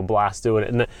and have a blast doing it.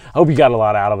 And I hope you got a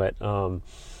lot out of it.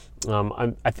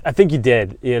 I think you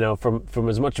did, you know, from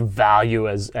as much value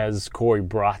as Cory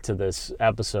brought to this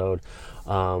episode.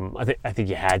 I think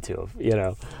you had to have, you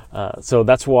know. So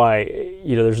that's why,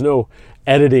 you know, there's no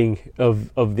editing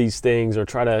of these things or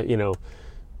try to, you know,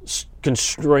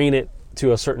 constrain it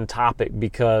to a certain topic,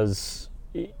 because,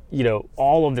 you know,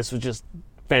 all of this was just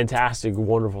fantastic,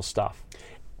 wonderful stuff.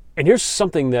 And here's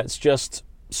something that's just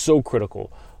so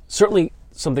critical. Certainly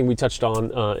something we touched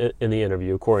on in the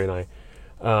interview, Cory and I.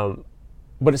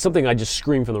 But it's something I just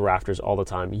scream from the rafters all the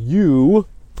time. You,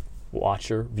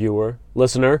 watcher, viewer,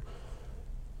 listener,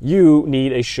 you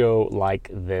need a show like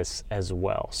this as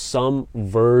well. Some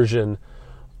version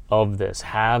of this.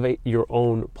 Have your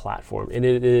own platform. And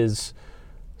it is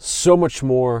so much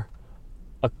more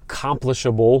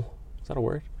accomplishable. Is that a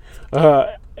word?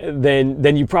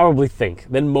 Than you probably think,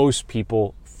 than most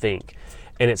people think.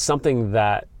 And it's something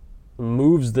that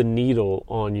moves the needle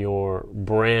on your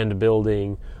brand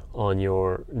building, on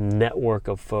your network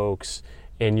of folks,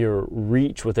 and your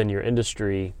reach within your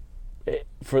industry.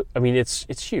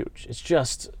 It's huge. It's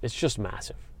just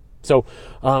massive. So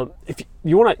if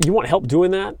you want help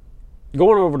doing that,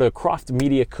 go on over to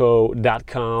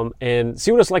craftmediaco.com and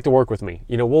see what it's like to work with me.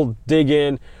 You know, we'll dig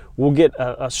in, we'll get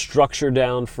a structure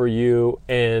down for you,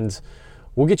 and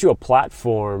we'll get you a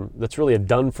platform that's really a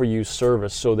done-for-you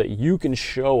service so that you can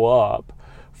show up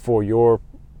for your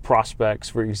prospects,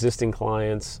 for existing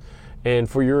clients, and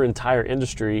for your entire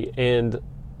industry, and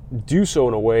do so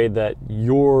in a way that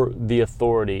you're the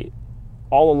authority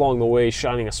all along the way,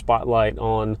 shining a spotlight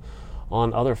on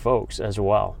other folks as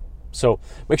well. So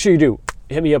make sure you do.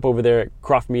 Hit me up over there at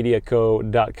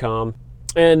craftmediaco.com.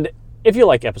 And if you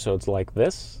like episodes like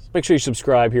this, make sure you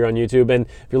subscribe here on YouTube. And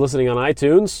if you're listening on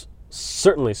iTunes,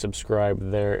 certainly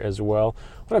subscribe there as well.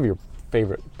 Whatever your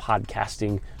favorite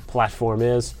podcasting platform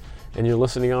is and you're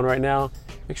listening on right now,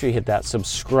 make sure you hit that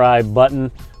subscribe button.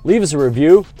 Leave us a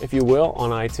review, if you will,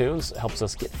 on iTunes. It helps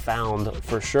us get found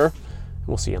for sure. And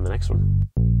we'll see you on the next one.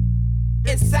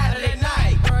 It's Saturday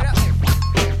night.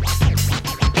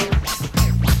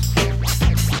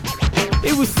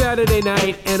 It was Saturday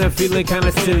night and I'm feeling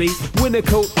kinda silly. Winter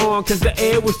coat on cause the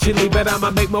air was chilly, but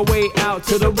I'ma make my way out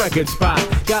to the record spot.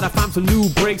 Gotta find some new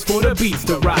breaks for the beats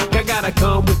to rock. I gotta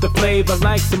come with the flavor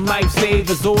like some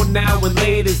lifesavers. On now and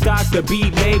later's Dr.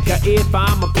 Beatmaker. If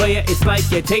I'm a player, it's like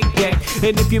your tape deck.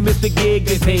 And if you miss the gig,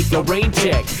 then take a rain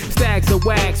check. Stacks of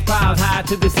wax piled high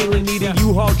to the ceiling. Need a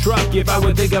U-Haul truck if I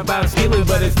would think about stealing,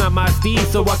 but it's not my steed,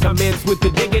 so I commence with the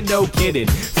digging, no kidding.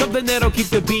 Something that'll keep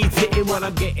the beats hitting what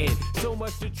I'm getting. So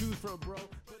much to choose from, bro.